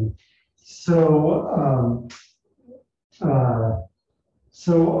 So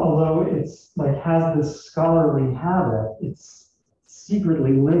although it's like has this scholarly habit, it's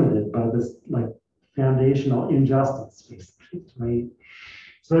secretly limited by this like foundational injustice, basically, right?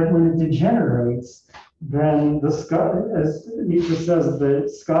 So that when it degenerates, then as Nietzsche says, the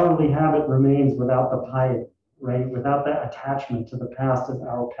scholarly habit remains without the piety, right? Without that attachment to the past as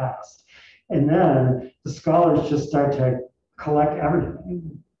our past. And then the scholars just start to collect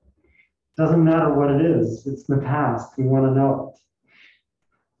everything. Doesn't matter what it is, it's the past, we want to know it.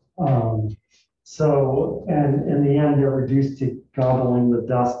 So, and in the end, they're reduced to gobbling the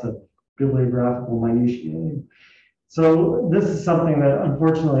dust of bibliographical minutiae. So this is something that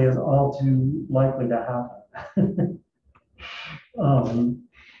unfortunately is all too likely to happen.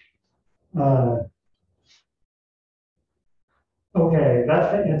 Okay,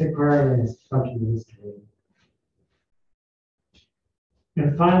 that's the antiquarian function history.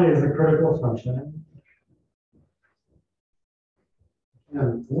 And finally is the critical function. I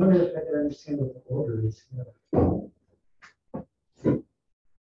wonder if I can understand what the order is here. I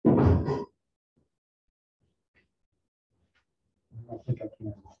don't think I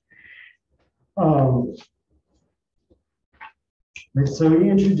can. So he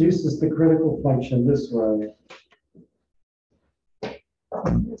introduces the critical function this way.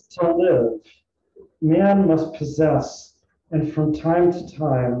 To live, man must possess, and from time to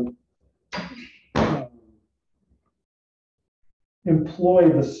time, employ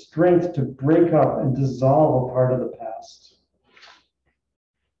the strength to break up and dissolve a part of the past.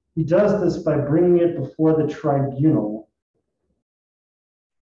 He does this by bringing it before the tribunal,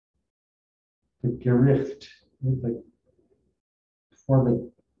 the Gericht, before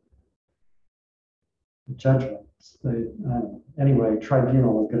the judgment. Anyway,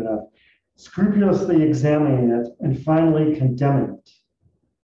 tribunal is good enough. scrupulously examining it, and finally condemning it.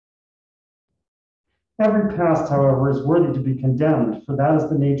 Every past, however, is worthy to be condemned, for that is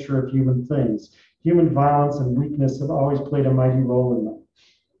the nature of human things. Human violence and weakness have always played a mighty role in them.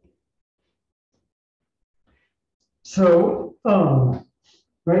 So,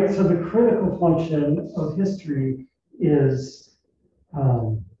 right, so the critical function of history is,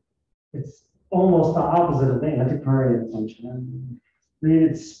 it's almost the opposite of the antiquarian function.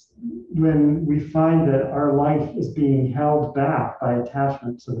 It's when we find that our life is being held back by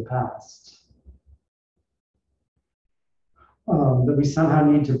attachment to the past. That we somehow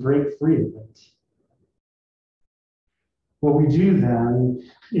need to break free of it. What we do then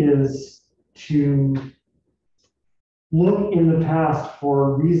is to look in the past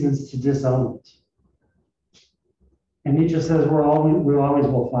for reasons to disown it. And Nietzsche says we always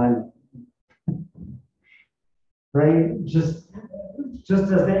will find them. Right? Just as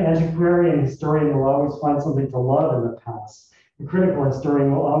the antiquarian historian will always find something to love in the past, the critical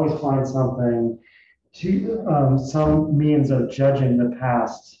historian will always find something to some means of judging the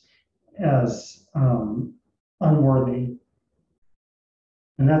past as unworthy.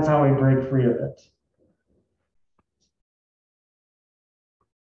 And that's how we break free of it.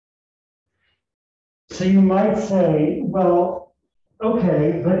 So you might say, well,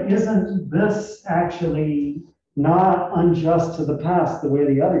 okay, but isn't this actually not unjust to the past the way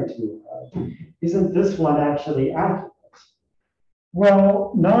the other two are? Isn't this one actually accurate?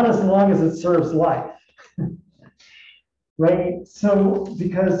 Well, not as long as it serves life. Right? So,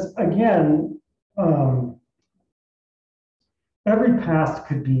 because again, every past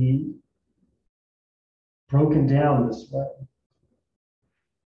could be broken down this way.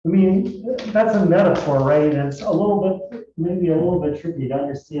 I mean, that's a metaphor, right? And it's maybe a little bit tricky to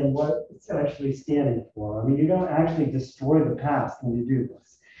understand what it's actually standing for. I mean, you don't actually destroy the past when you do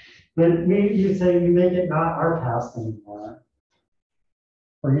this. But you say you make it not our past anymore.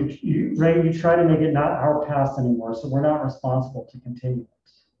 Or you try to make it not our past anymore, so we're not responsible to continue it.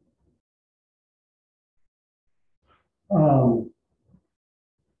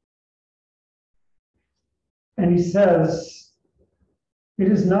 And he says,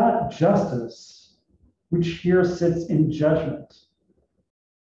 it is not justice which here sits in judgment.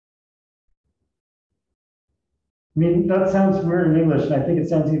 I mean, that sounds weird in English, and I think it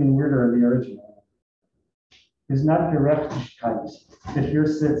sounds even weirder in the original. It is not Gerechtigkeit that here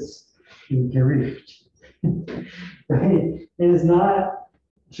sits in Gericht. Right? It is not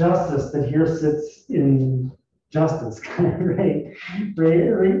justice that here sits in justice, right?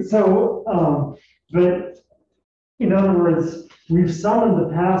 Right? So, but in other words, we've summoned the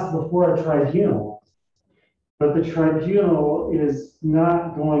past before a tribunal, but the tribunal is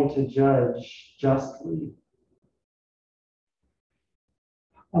not going to judge justly.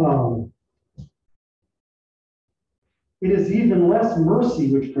 It is even less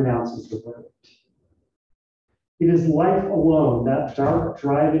mercy which pronounces the verdict. It is life alone, that dark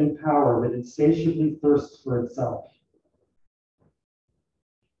driving power that insatiably thirsts for itself.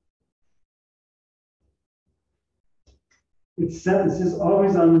 Its sentence is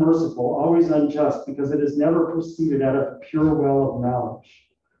always unmerciful, always unjust, because it has never proceeded out of a pure well of knowledge.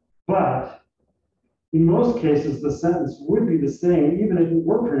 But in most cases, the sentence would be the same, even if it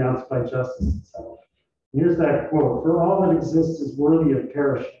were pronounced by justice itself. Here's that quote: "For all that exists is worthy of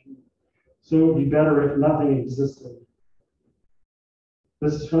perishing, so it would be better if nothing existed."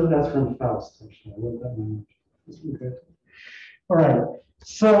 That's from Faust, actually. I wrote that one. This one good. All right.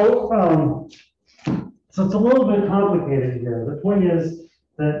 So it's a little bit complicated here. The point is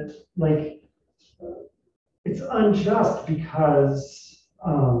that, like, it's unjust because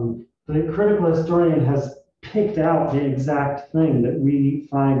the critical historian has picked out the exact thing that we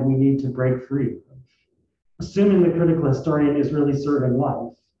find we need to break free of. Assuming the critical historian is really serving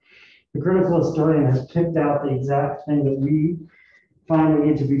life, the critical historian has picked out the exact thing that we find we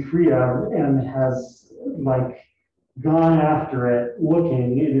need to be free of and has, like, gone after it,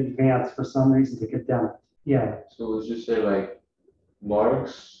 looking in advance for some reason to condemn it. Yeah. So would you say, like,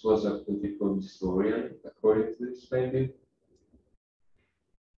 Marx was a political historian according to this finding?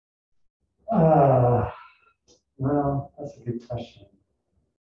 Well, that's a good question.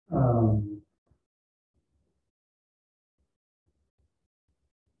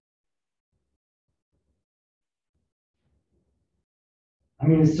 I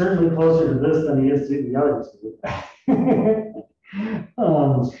mean, he's certainly closer to this than he is to the other two.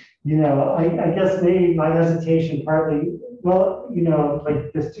 I guess maybe my hesitation partly, well,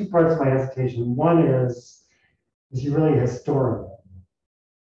 like there's two parts of my hesitation. One is he really a historian?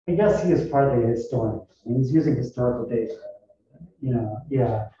 I guess he is partly a historian. I mean, he's using historical data.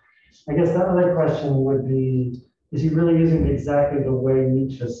 Yeah. I guess the other question would be, is he really using it exactly the way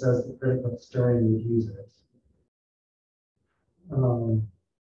Nietzsche says the critical historian would use it? Um,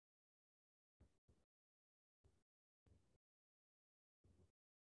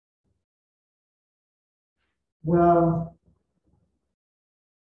 well,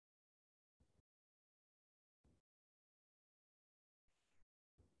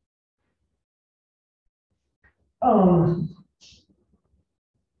 um,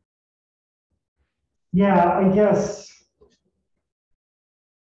 yeah, I guess.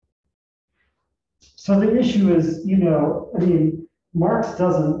 So the issue is, I mean, Marx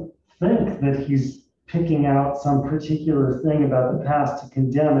doesn't think that he's picking out some particular thing about the past to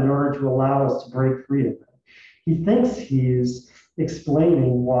condemn in order to allow us to break free of it. He thinks he's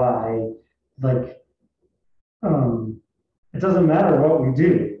explaining why, like, um, it doesn't matter what we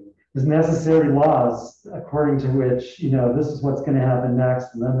do. There's necessary laws according to which, this is what's going to happen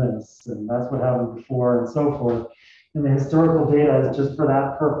next, and then this, and that's what happened before, and so forth. And the historical data is just for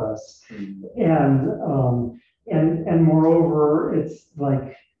that purpose. And moreover, it's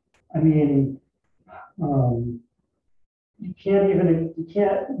like, I mean, you can't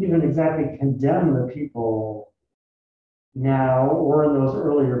even exactly condemn the people now or in those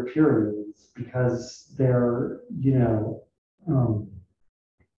earlier periods because they're, um,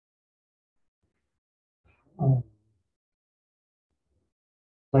 um,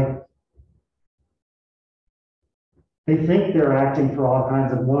 like they think they're acting for all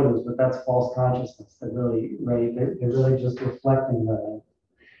kinds of motives, but that's false consciousness. They're really, right? They're really just reflecting the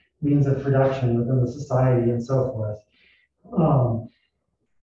means of production within the society and so forth. Um,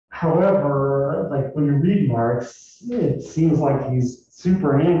 However, like when you read Marx, it seems like he's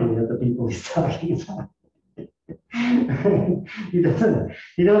super angry at the people he's talking about. he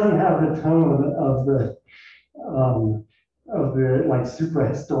doesn't have the tone um, of the like super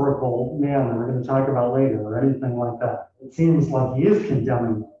historical man that we're going to talk about later or anything like that. It seems like he is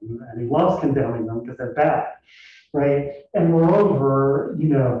condemning them and he loves condemning them because they're bad, right? And moreover,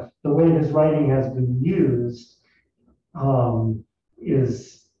 the way his writing has been used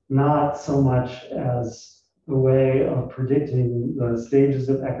is not so much as a way of predicting the stages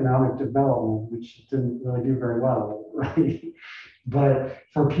of economic development, which didn't really do very well, right? But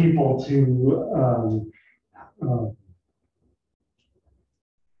for people to,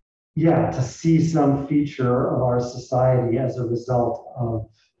 to see some feature of our society as a result of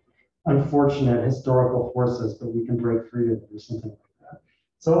unfortunate historical forces, but we can break free of it or something like that.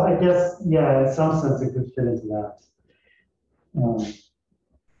 So I guess, yeah, in some sense, it could fit into that.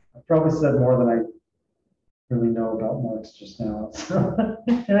 I probably said more than I really know about Marx just now. So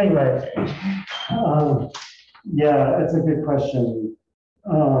anyway, yeah, it's a good question.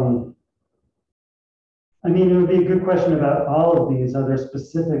 I mean, it would be a good question about all of these. Are there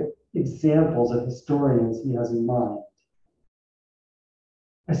specific examples of historians he has in mind?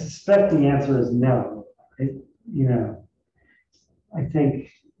 I suspect the answer is no. I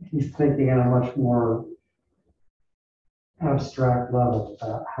think he's thinking on a much more abstract level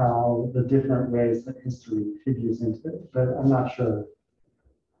about how the different ways that history figures into it, but I'm not sure.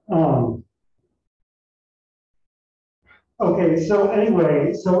 Okay, so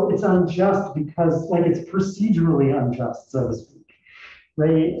anyway, so it's unjust because like it's procedurally unjust, so to speak,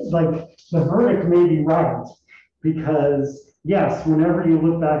 right? Like the verdict may be right because yes, whenever you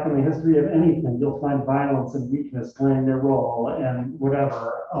look back on the history of anything, you'll find violence and weakness playing their role and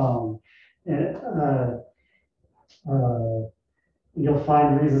whatever. And, you'll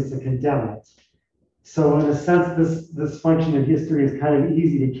find reasons to condemn it. So in a sense, this function of history is kind of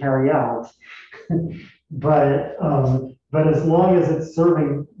easy to carry out, but as long as it's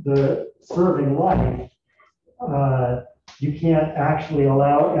serving life, you can't actually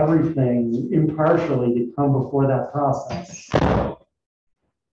allow everything impartially to come before that process.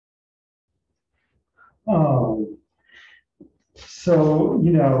 So,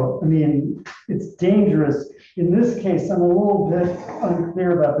 I mean, it's dangerous. In this case, I'm a little bit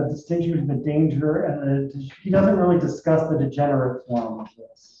unclear about the distinction between the danger and he doesn't really discuss the degenerate form of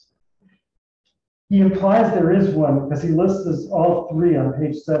this. He implies there is one because he lists all three on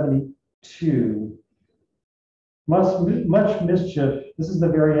page 72. Much mischief, this is the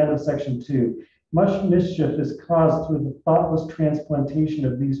very end of section 2. Much mischief is caused through the thoughtless transplantation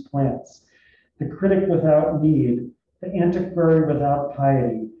of these plants. The critic without need, the antiquary without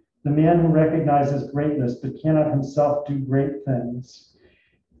piety, the man who recognizes greatness but cannot himself do great things.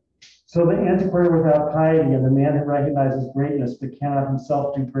 So the antiquary without piety and the man who recognizes greatness but cannot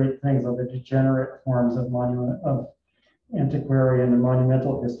himself do great things are the degenerate forms of antiquarian and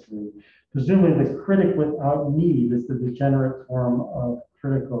monumental history. Presumably the critic without need is the degenerate form of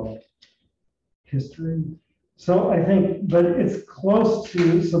critical history. So I think, but it's close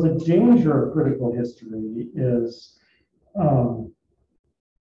to, so the danger of critical history is,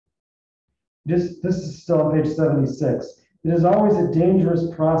 this is still on page 76. It is always a dangerous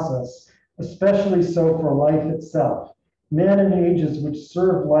process, especially so for life itself. Men and ages which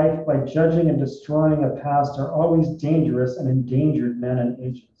serve life by judging and destroying a past are always dangerous and endangered men and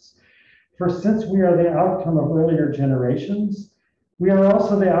ages. For since we are the outcome of earlier generations, we are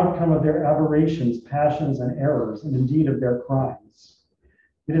also the outcome of their aberrations, passions, and errors, and indeed of their crimes.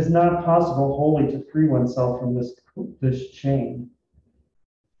 It is not possible wholly to free oneself from this chain.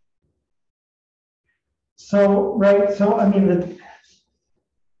 So, right, so I mean,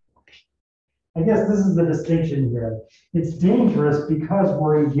 I guess this is the distinction here. It's dangerous because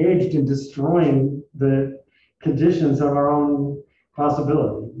we're engaged in destroying the conditions of our own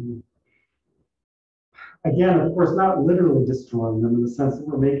possibility. Again, of course, not literally destroying them in the sense that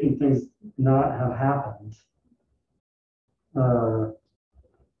we're making things not have happened.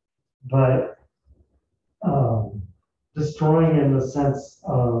 But destroying in the sense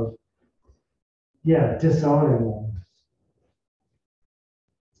of, yeah, disowning them.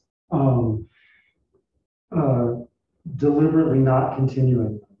 Deliberately not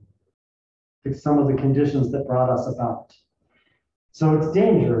continuing them. It's some of the conditions that brought us about. So it's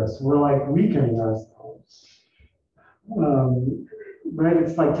dangerous. We're like weakening ourselves. Right?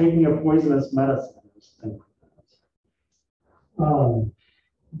 It's like taking a poisonous medicine or something like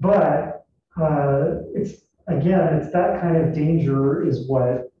that. But it's, again, it's that kind of danger is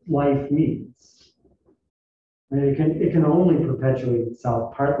what life needs. And it can only perpetuate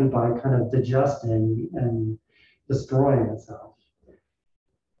itself partly by kind of digesting and destroying itself.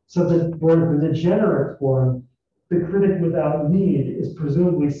 So the degenerate form, the critic without need, is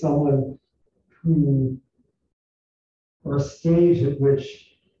presumably someone who, or a stage at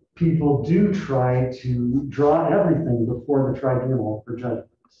which people do try to draw everything before the tribunal for judgment,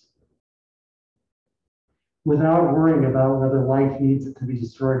 without worrying about whether life needs it to be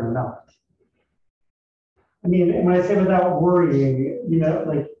destroyed or not. I mean, when I say without worrying, you know,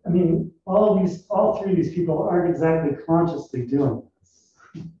 like, I mean, all three of these people aren't exactly consciously doing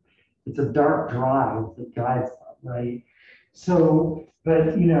this. It's a dark drive that guides them, right? So,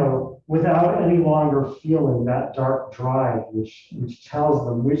 but, you know, without any longer feeling that dark drive, which tells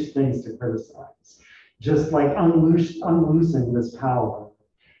them which things to criticize, just like unloosing this power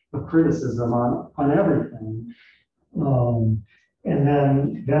of criticism on everything. And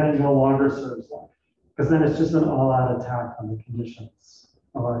then it no longer serves life. Because then it's just an all-out attack on the conditions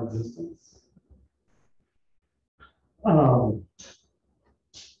of our existence.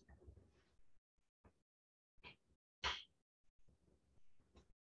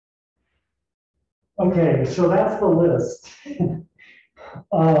 Okay, so that's the list.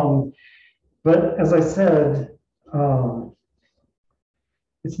 But as I said,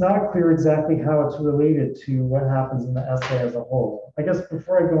 it's not clear exactly how it's related to what happens in the essay as a whole. I guess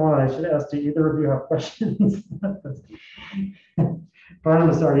before I go on, I should ask, do either of you have questions?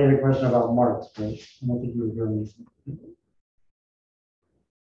 Barnabas already had a question about Marx, but I don't think you were hearing this.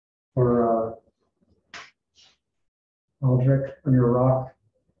 Or Aldrich on your rock.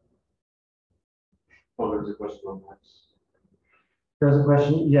 Oh, there's a question on Marx. There's a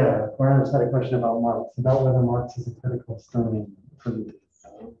question, yeah, Barnabas had a question about Marx, about whether Marx is a critical historian.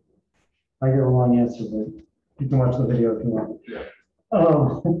 I give a long answer, but you can watch the video if you want. Yeah. I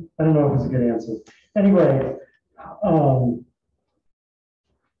don't know if it's a good answer. Anyway, all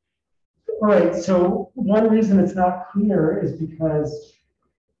right, so one reason it's not clear is because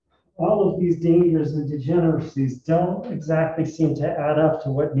all of these dangers and degeneracies don't exactly seem to add up to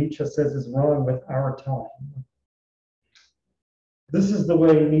what Nietzsche says is wrong with our time. This is the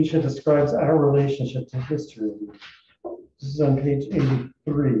way Nietzsche describes our relationship to history. This is on page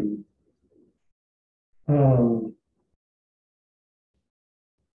 83.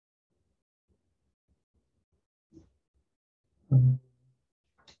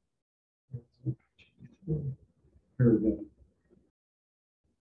 Here we go.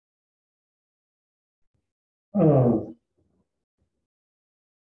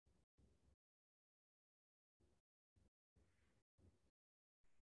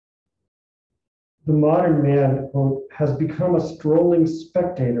 The modern man, quote, has become a strolling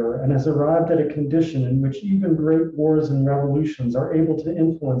spectator and has arrived at a condition in which even great wars and revolutions are able to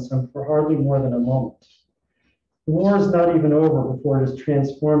influence him for hardly more than a moment. The war is not even over before it is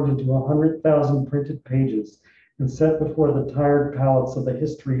transformed into 100,000 printed pages and set before the tired palates of the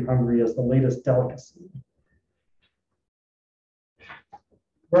history hungry as the latest delicacy.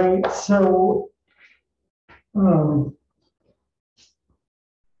 Right, so the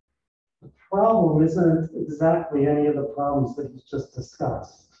problem isn't exactly any of the problems that he's just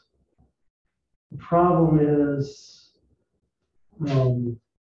discussed. The problem is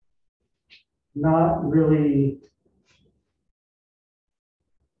not really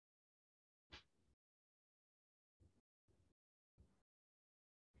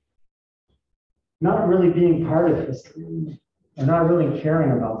being part of history, and not really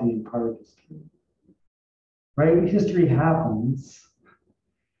caring about being part of history. Right? History happens.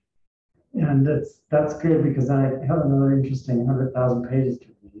 And that's good because I have another interesting 100,000 pages to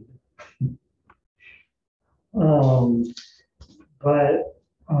read. But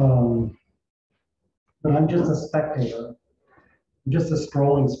I'm just a spectator. I'm just a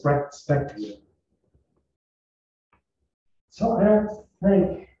scrolling spectator. So I don't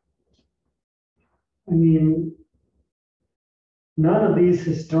think, I mean, none of these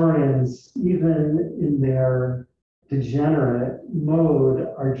historians, even in their degenerate mode,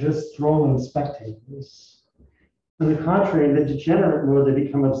 are just scrolling spectators. On the contrary, in the degenerate mode, they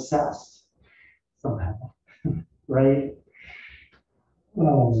become obsessed somehow, right?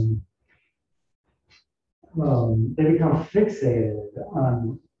 They become fixated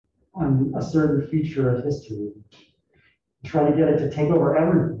on a certain feature of history, try to get it to take over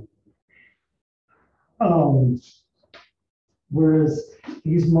everything. Whereas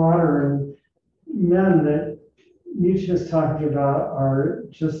these modern men that Nietzsche is talking about are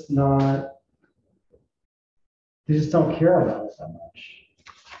just not, they just don't care about it that much.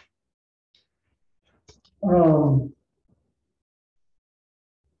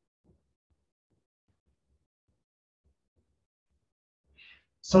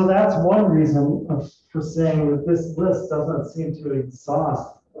 So that's one reason for saying that this list doesn't seem to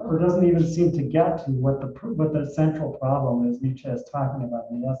exhaust or doesn't even seem to get to what the central problem is Nietzsche is talking about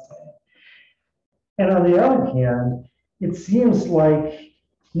in the essay. And on the other hand, it seems like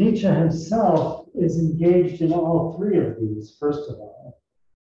Nietzsche himself is engaged in all three of these, first of all.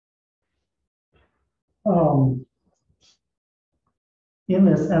 In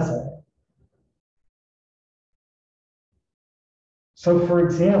this essay. So for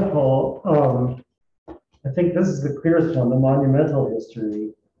example, I think this is the clearest one, the monumental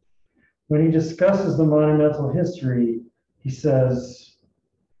history. When he discusses the monumental history, he says,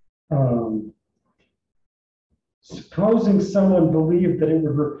 supposing someone believed that it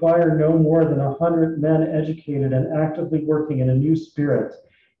would require no more than 100 men educated and actively working in a new spirit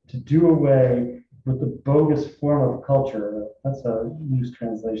to do away with the bogus form of culture, that's a loose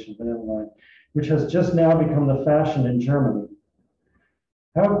translation, but never mind, which has just now become the fashion in Germany.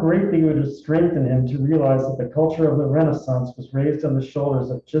 How greatly would it strengthen him to realize that the culture of the Renaissance was raised on the shoulders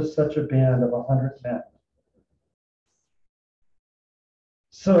of just such a band of 100 men.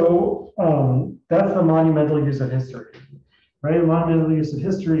 So that's the monumental use of history, right? The monumental use of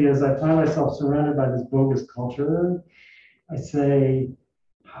history is I find myself surrounded by this bogus culture. I say,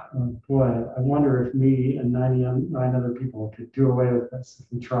 oh boy, I wonder if me and 99 other people could do away with this if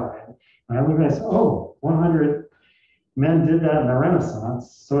we tried. And I look and I say, oh, 100 men did that in the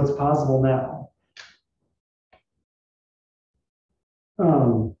Renaissance, so it's possible now.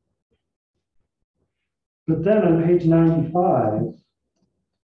 But then on page 95,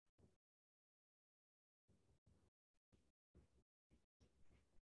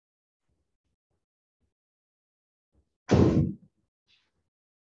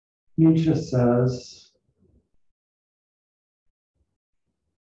 Nietzsche says,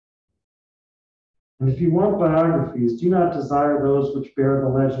 and if you want biographies, do not desire those which bear the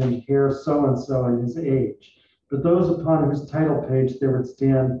legend, here so-and-so in his age, but those upon whose title page there would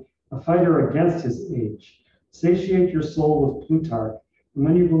stand, a fighter against his age. Satiate your soul with Plutarch, and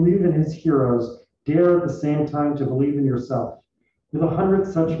when you believe in his heroes, dare at the same time to believe in yourself. With 100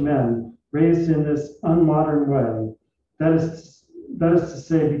 such men, raised in this unmodern way, that is to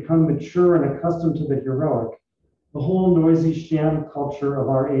say, become mature and accustomed to the heroic, the whole noisy sham culture of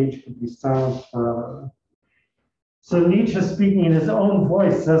our age could be silenced forever. So Nietzsche, speaking in his own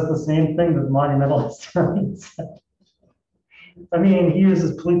voice, says the same thing that monumental historians said. I mean, he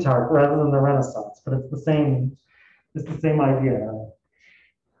uses Plutarch rather than the Renaissance, but it's the same idea.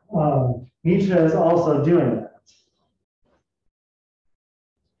 Nietzsche is also doing that.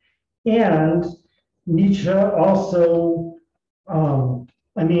 And Nietzsche also,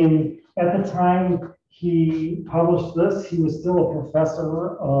 I mean, at the time he published this, he was still a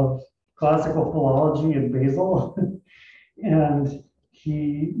professor of classical philology in Basel. And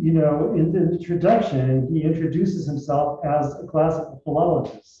he, you know, in the introduction, he introduces himself as a classical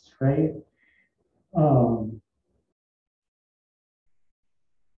philologist, right?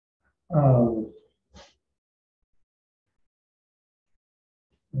 Um,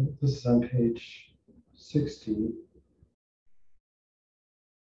 this is on page 60.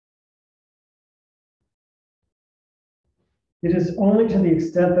 It is only to the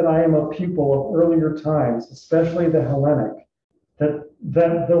extent that I am a pupil of earlier times, especially the Hellenic, that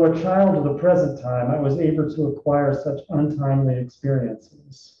though a child of the present time, I was able to acquire such untimely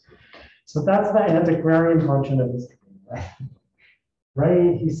experiences. So that's the antiquarian function of history, right?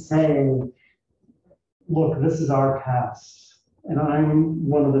 Right? He's saying, look, this is our past, and I'm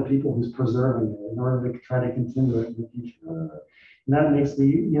one of the people who's preserving it in order to try to continue it in the future. And that makes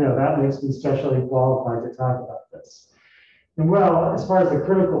me, that makes me especially qualified to talk about this. And well, as far as the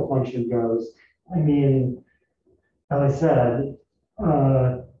critical function goes, I mean, as I said,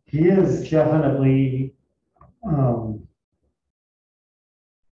 he is definitely um,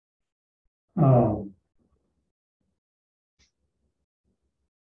 um,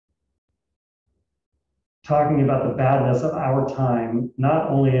 talking about the badness of our time, not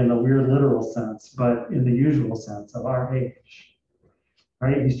only in the weird literal sense, but in the usual sense of our age,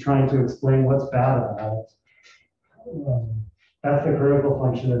 right? He's trying to explain what's bad about it. That's the critical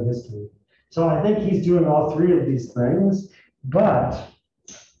function of history. So I think he's doing all three of these things, but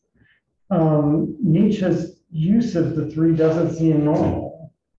Nietzsche's use of the three doesn't seem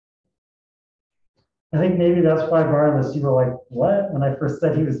normal. I think maybe that's why, Barnabas, you were like, what? When I first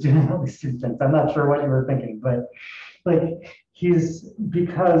said he was doing all these two things. I'm not sure what you were thinking, but like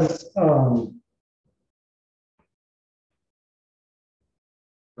because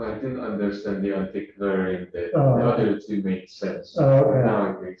I didn't understand the antiquarian bit. The okay. other two make sense. Okay.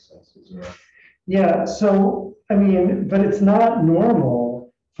 Now it makes sense as well. Yeah, so I mean, but it's not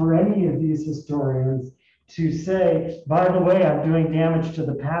normal for any of these historians to say, by the way, I'm doing damage to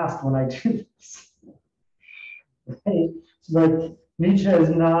the past when I do this. Right? Like Nietzsche is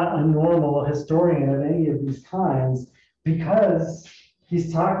not a normal historian of any of these kinds because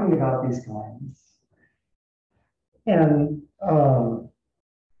he's talking about these kinds. And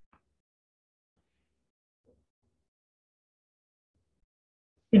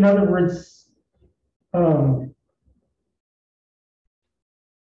in other words,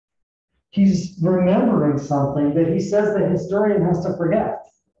 he's remembering something that he says the historian has to forget.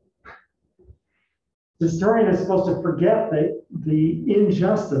 The historian is supposed to forget the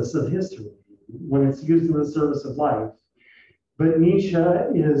injustice of history when it's used in the service of life. But Nietzsche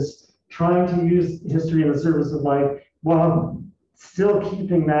is trying to use history in the service of life while still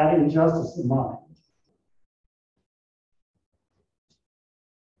keeping that injustice in mind.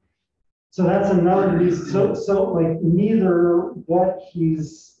 So that's another reason. So like neither what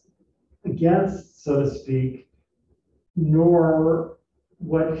he's against, so to speak, nor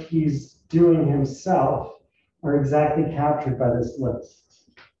what he's doing himself are exactly captured by this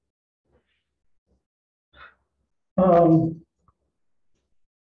list.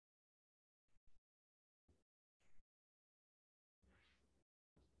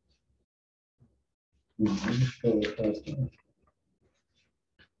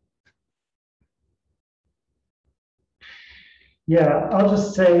 Yeah, I'll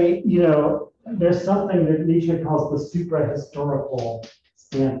just say, there's something that Nietzsche calls the supra-historical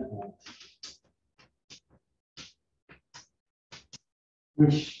standpoint,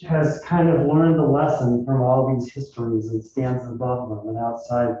 which has kind of learned the lesson from all these histories and stands above them and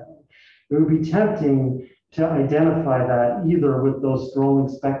outside them. It would be tempting to identify that either with those strolling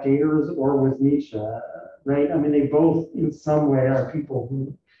spectators or with Nietzsche, right? I mean, they both in some way are people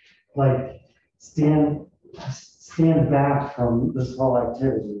who like stand back from this whole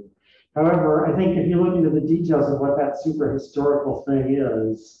activity. However, I think if you look into the details of what that super historical thing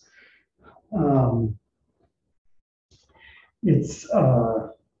is,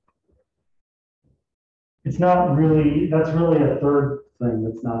 it's not really, that's really a third thing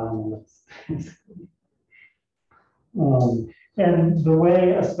that's not on the list. And the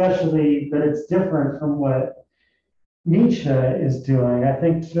way, especially that it's different from what Nietzsche is doing, I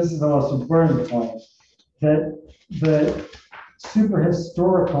think this is the most important point, that the super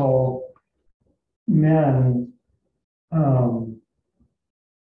historical men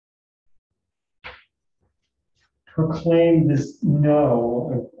proclaim this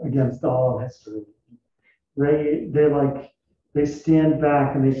no against all of history. Right? They stand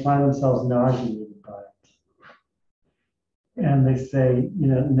back and they find themselves nauseated by it. And they say,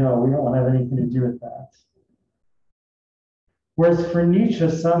 no, we don't want to have anything to do with that. Whereas for Nietzsche,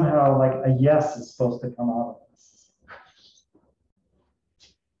 somehow like a yes is supposed to come out of this.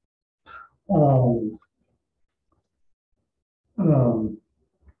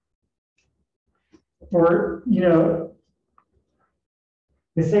 Or,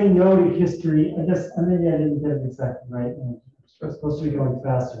 they say no to history. I guess, I mean, I didn't get it exactly right. I'm supposed to be going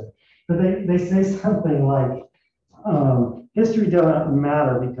faster. But they say something like, history doesn't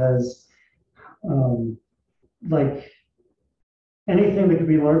matter because, like, anything that can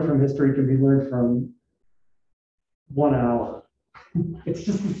be learned from history can be learned from 1 hour. It's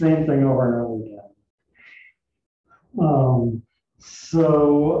just the same thing over and over again.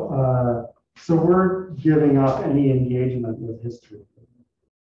 So we're giving up any engagement with history,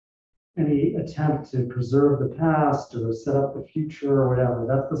 any attempt to preserve the past or set up the future or whatever.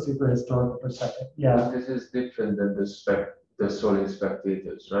 That's the super historical perspective. Yeah, This is different than the solid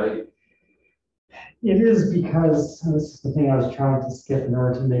spectators, right? it is because this is the thing I was trying to skip in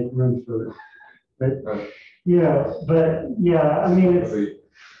order to make room for. But yeah, I mean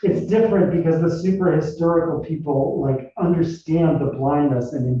it's different because the super historical people like understand the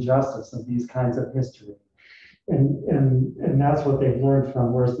blindness and injustice of these kinds of history. And that's what they've learned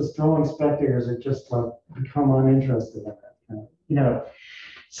from, whereas the strolling spectators are just like become uninterested in it, you know.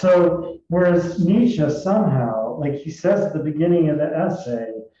 So whereas Nietzsche somehow, like he says at the beginning of the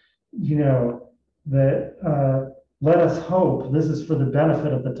essay, you know, that let us hope this is for the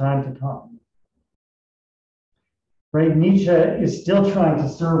benefit of the time to come. Right? Nietzsche is still trying to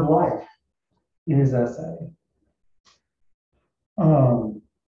serve life in his essay.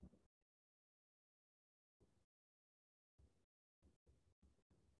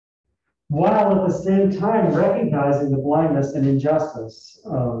 While at the same time recognizing the blindness and injustice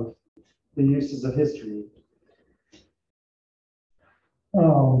of the uses of history.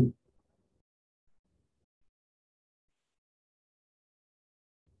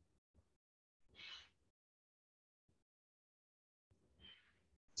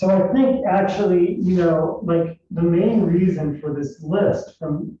 So I think actually, you know, like the main reason for this list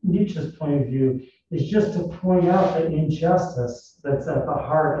from Nietzsche's point of view is just to point out the injustice that's at the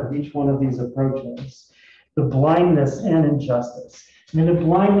heart of each one of these approaches, the blindness and injustice. I mean, the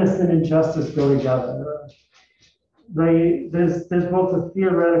blindness and injustice go together. There's both a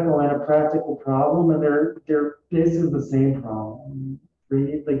theoretical and a practical problem, and they're basically the same problem.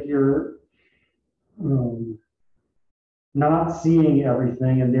 Right? Like you're not seeing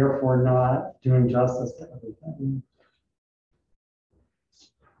everything and therefore not doing justice to everything.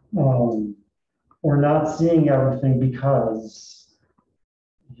 Or not seeing everything because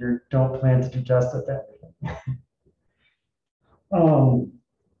you don't plan to do justice to everything.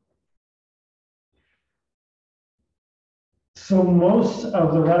 So most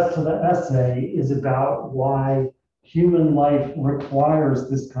of the rest of the essay is about why human life requires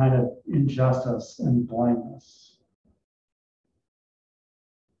this kind of injustice and blindness.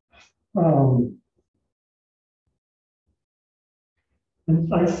 And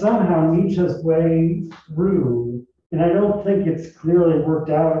like somehow Nietzsche's way through, and I don't think it's clearly worked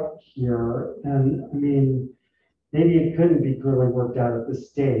out here, and I mean, maybe it couldn't be clearly worked out at this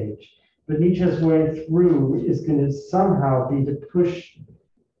stage, but Nietzsche's way through is going to somehow be to push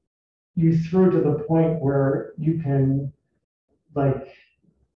you through to the point where you can like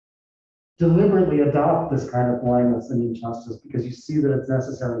deliberately adopt this kind of blindness and injustice because you see that it's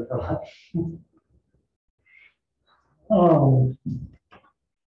necessary for life.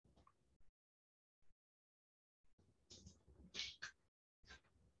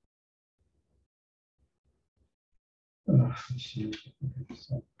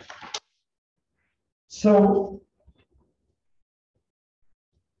 So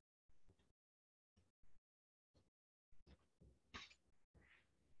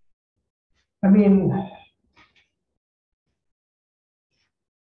I mean,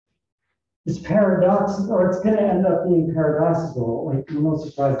 it's paradoxical, or it's going to end up being paradoxical. Like, I'm not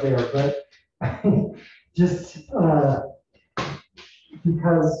surprised there, but just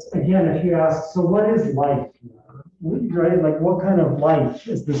because, again, if you ask, so what is life? Right? Like, what kind of life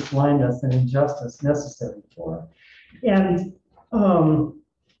is this blindness and injustice necessary for? And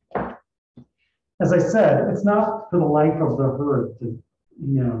as I said, it's not for the life of the herd that,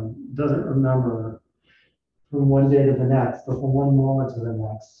 you know, doesn't remember from one day to the next, or from one moment to the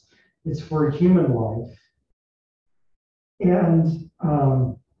next. It's for human life. And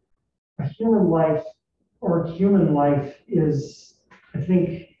a human life, or human life is, I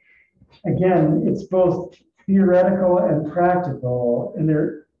think, again, it's both theoretical and practical, and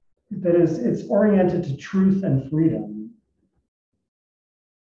it's oriented to truth and freedom.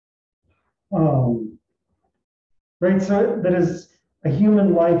 Right, so that is, a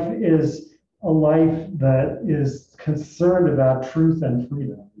human life is a life that is concerned about truth and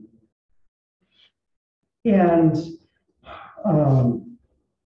freedom. And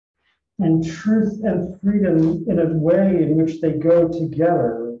and truth and freedom in a way in which they go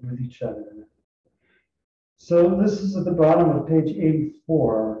together with each other. So this is at the bottom of page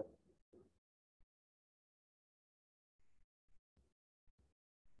 84.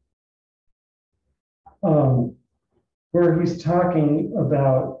 Where he's talking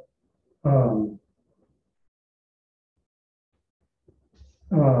about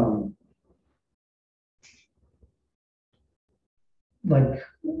like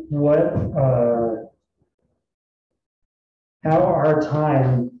what how our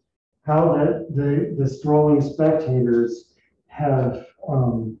time, how the strolling spectators have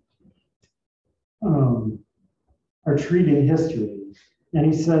are treating history. And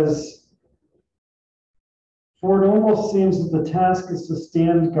he says, for it almost seems that the task is to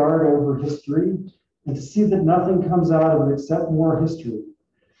stand guard over history and to see that nothing comes out of it except more history,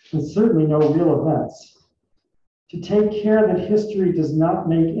 and certainly no real events. To take care that history does not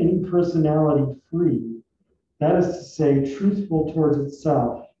make any personality free, that is to say, truthful towards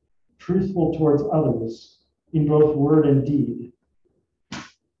itself, truthful towards others, in both word and deed.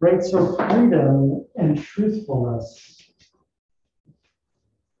 Right, so freedom and truthfulness.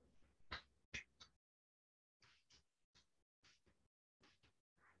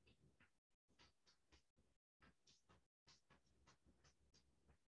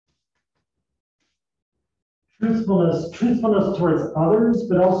 Truthfulness towards others,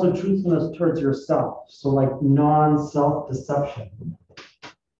 but also truthfulness towards yourself. So like non-self-deception.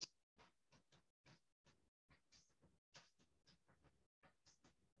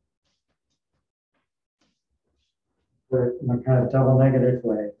 In a kind of double negative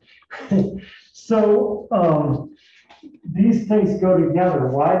way. So these things go together.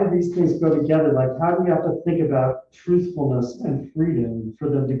 Why do these things go together? Like, how do you have to think about truthfulness and freedom for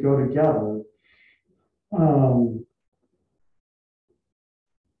them to go together?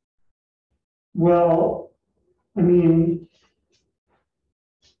 Well, I mean,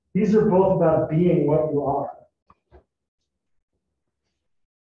 these are both about being what you are.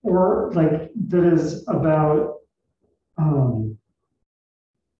 Or like that is about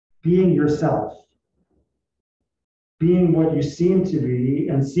being yourself, being what you seem to be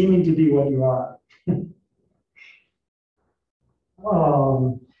and seeming to be what you are.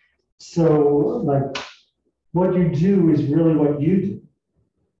 So like what you do is really what you do.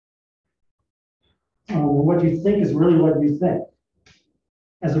 What you think is really what you think.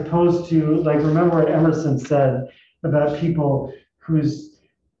 As opposed to, like, remember what Emerson said about people whose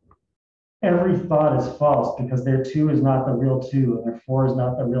every thought is false because their 2 is not the real 2 and their 4 is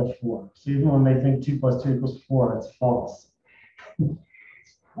not the real 4. So even when they think 2 + 2 = 4, it's false.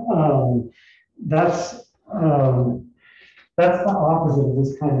 That's the opposite of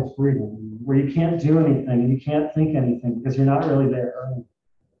this kind of freedom, where you can't do anything and you can't think anything because you're not really there.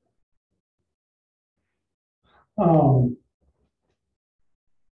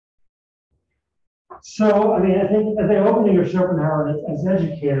 So, I mean, I think at the opening of Schopenhauer as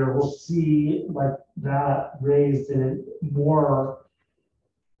educator, we'll see like that raised in a more,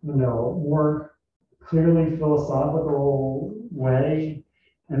 more clearly philosophical way,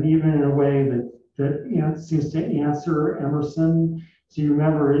 and even in a way that seems to answer Emerson. So you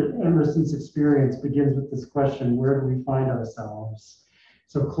remember Emerson's experience begins with this question: where do we find ourselves?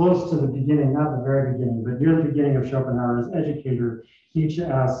 So close to the beginning, not the very beginning, but near the beginning of Schopenhauer as educator, Nietzsche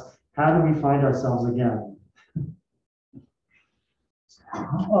asks, how do we find ourselves again?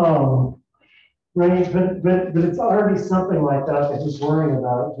 Right, but it's already something like that he's worrying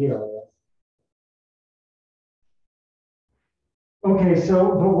about here. Okay,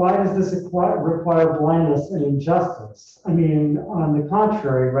 so, but why does this require blindness and injustice? I mean, on the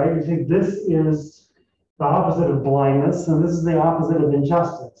contrary, right? You think this is the opposite of blindness, and this is the opposite of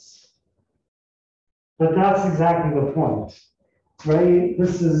injustice. But that's exactly the point, right?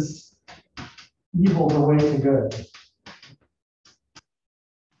 This is evil the way to good.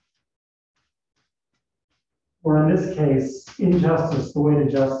 Or in this case, injustice the way to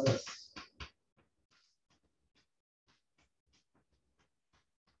justice.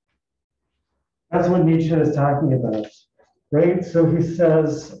 That's what Nietzsche is talking about, right? So he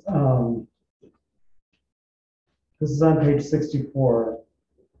says, this is on page 64.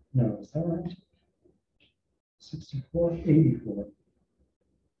 No, is that right? 64, 84.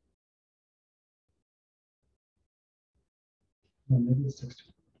 No, maybe it's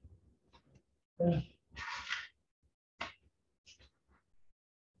 64. Yeah.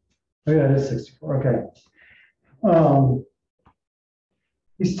 Oh yeah, it is 64, okay.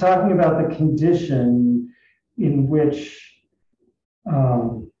 He's talking about the condition in which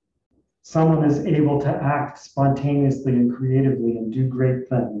someone is able to act spontaneously and creatively and do great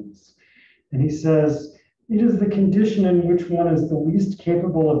things. And he says, it is the condition in which one is the least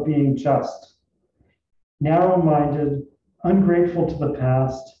capable of being just, narrow-minded, ungrateful to the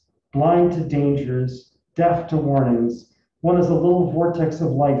past, blind to dangers, deaf to warnings. One is a little vortex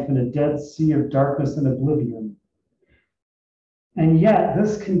of life in a dead sea of darkness and oblivion. And yet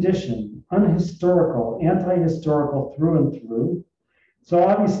this condition, unhistorical, anti-historical through and through. So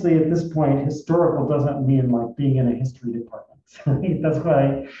obviously at this point, historical doesn't mean like being in a history department. That's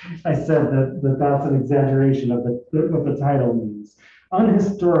why I said that that's an exaggeration of what the title means.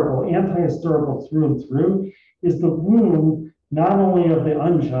 Unhistorical, anti-historical through and through is the womb not only of the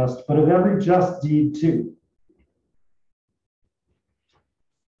unjust, but of every just deed too.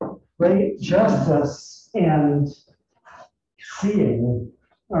 Right? Justice and seeing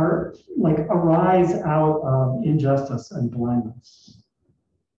are like arise out of injustice and blindness.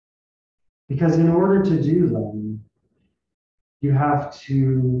 Because in order to do them, you have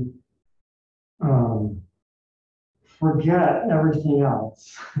to forget everything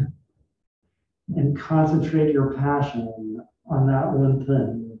else and concentrate your passion on that one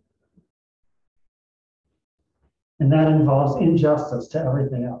thing. And that involves injustice to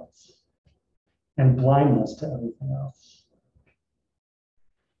everything else and blindness to everything else.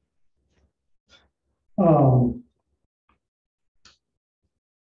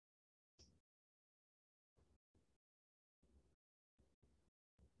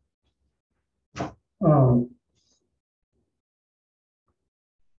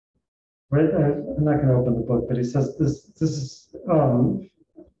 Right, I'm not going to open the book, but he says this is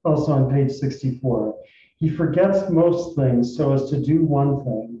also on page 64. He forgets most things so as to do one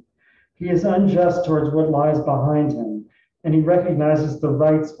thing. He is unjust towards what lies behind him, and he recognizes the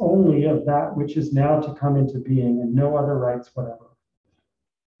rights only of that which is now to come into being and no other rights whatever.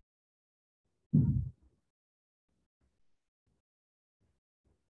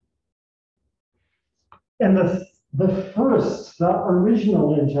 And the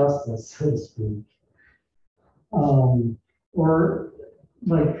original injustice, so to speak, or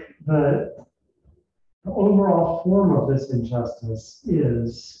like the overall form of this injustice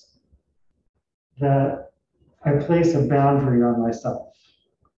is that I place a boundary on myself.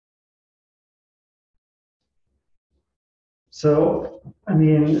 So, I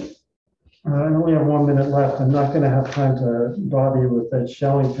mean, I only have 1 minute left. I'm not going to have time to bother you with that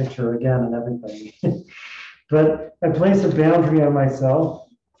Shelley picture again and everything. But I place a boundary on myself.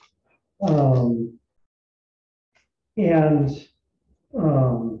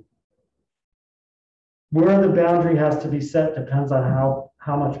 Where the boundary has to be set depends on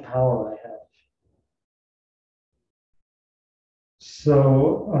how much power I have.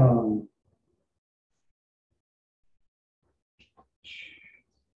 So,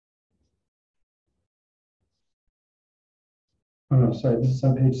 oh no, sorry, this is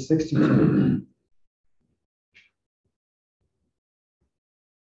on page 62.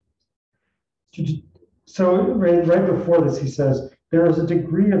 So right before this, he says, there is a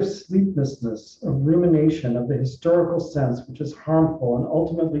degree of sleeplessness, of rumination of the historical sense, which is harmful and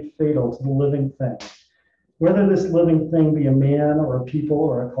ultimately fatal to the living thing, whether this living thing be a man or a people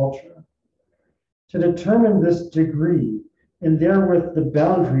or a culture. To determine this degree, and therewith the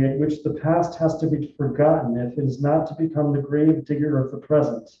boundary at which the past has to be forgotten if it is not to become the grave digger of the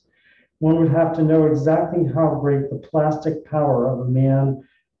present, one would have to know exactly how great the plastic power of a man,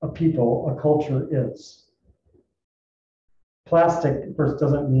 a people, a culture is. Plastic, of course,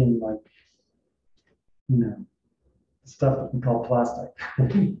 doesn't mean like, stuff that we call plastic.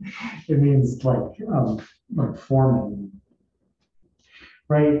 It means like forming,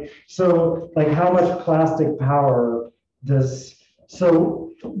 right? So like how much plastic power does,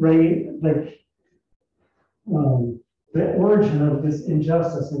 right, like the origin of this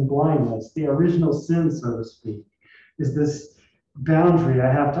injustice and blindness, the original sin, so to speak, is this boundary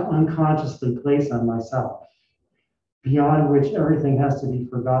I have to unconsciously place on myself, beyond which everything has to be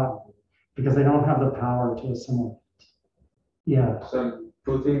forgotten because I don't have the power to assimilate. Yeah. So I'm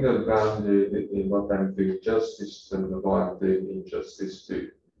putting the boundary in what I'm doing justice and what I'm doing injustice to.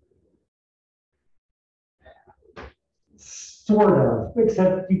 Sort of,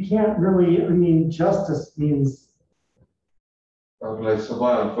 except you can't really, I mean, justice means. Okay, so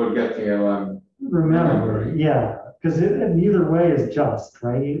while I'm forgetting how I'm remembering. Yeah, because neither way is just,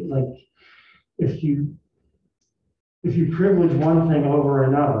 right? Like if you privilege one thing over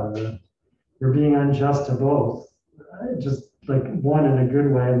another, you're being unjust to both. Just like one in a good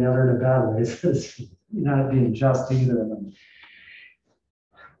way and the other in a bad way. So you're not being just to either of them.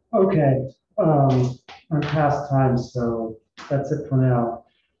 Okay, I'm past time, so that's it for now.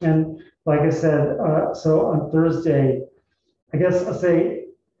 And like I said, so on Thursday, I guess I'll say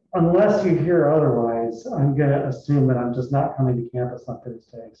unless you hear otherwise, I'm gonna assume that I'm just not coming to campus on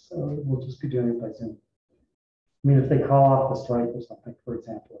Thursday, so we'll just be doing it by Zoom. I mean, if they call off the strike or something, for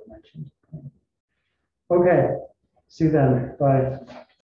example, I mentioned. Okay, see you then, bye.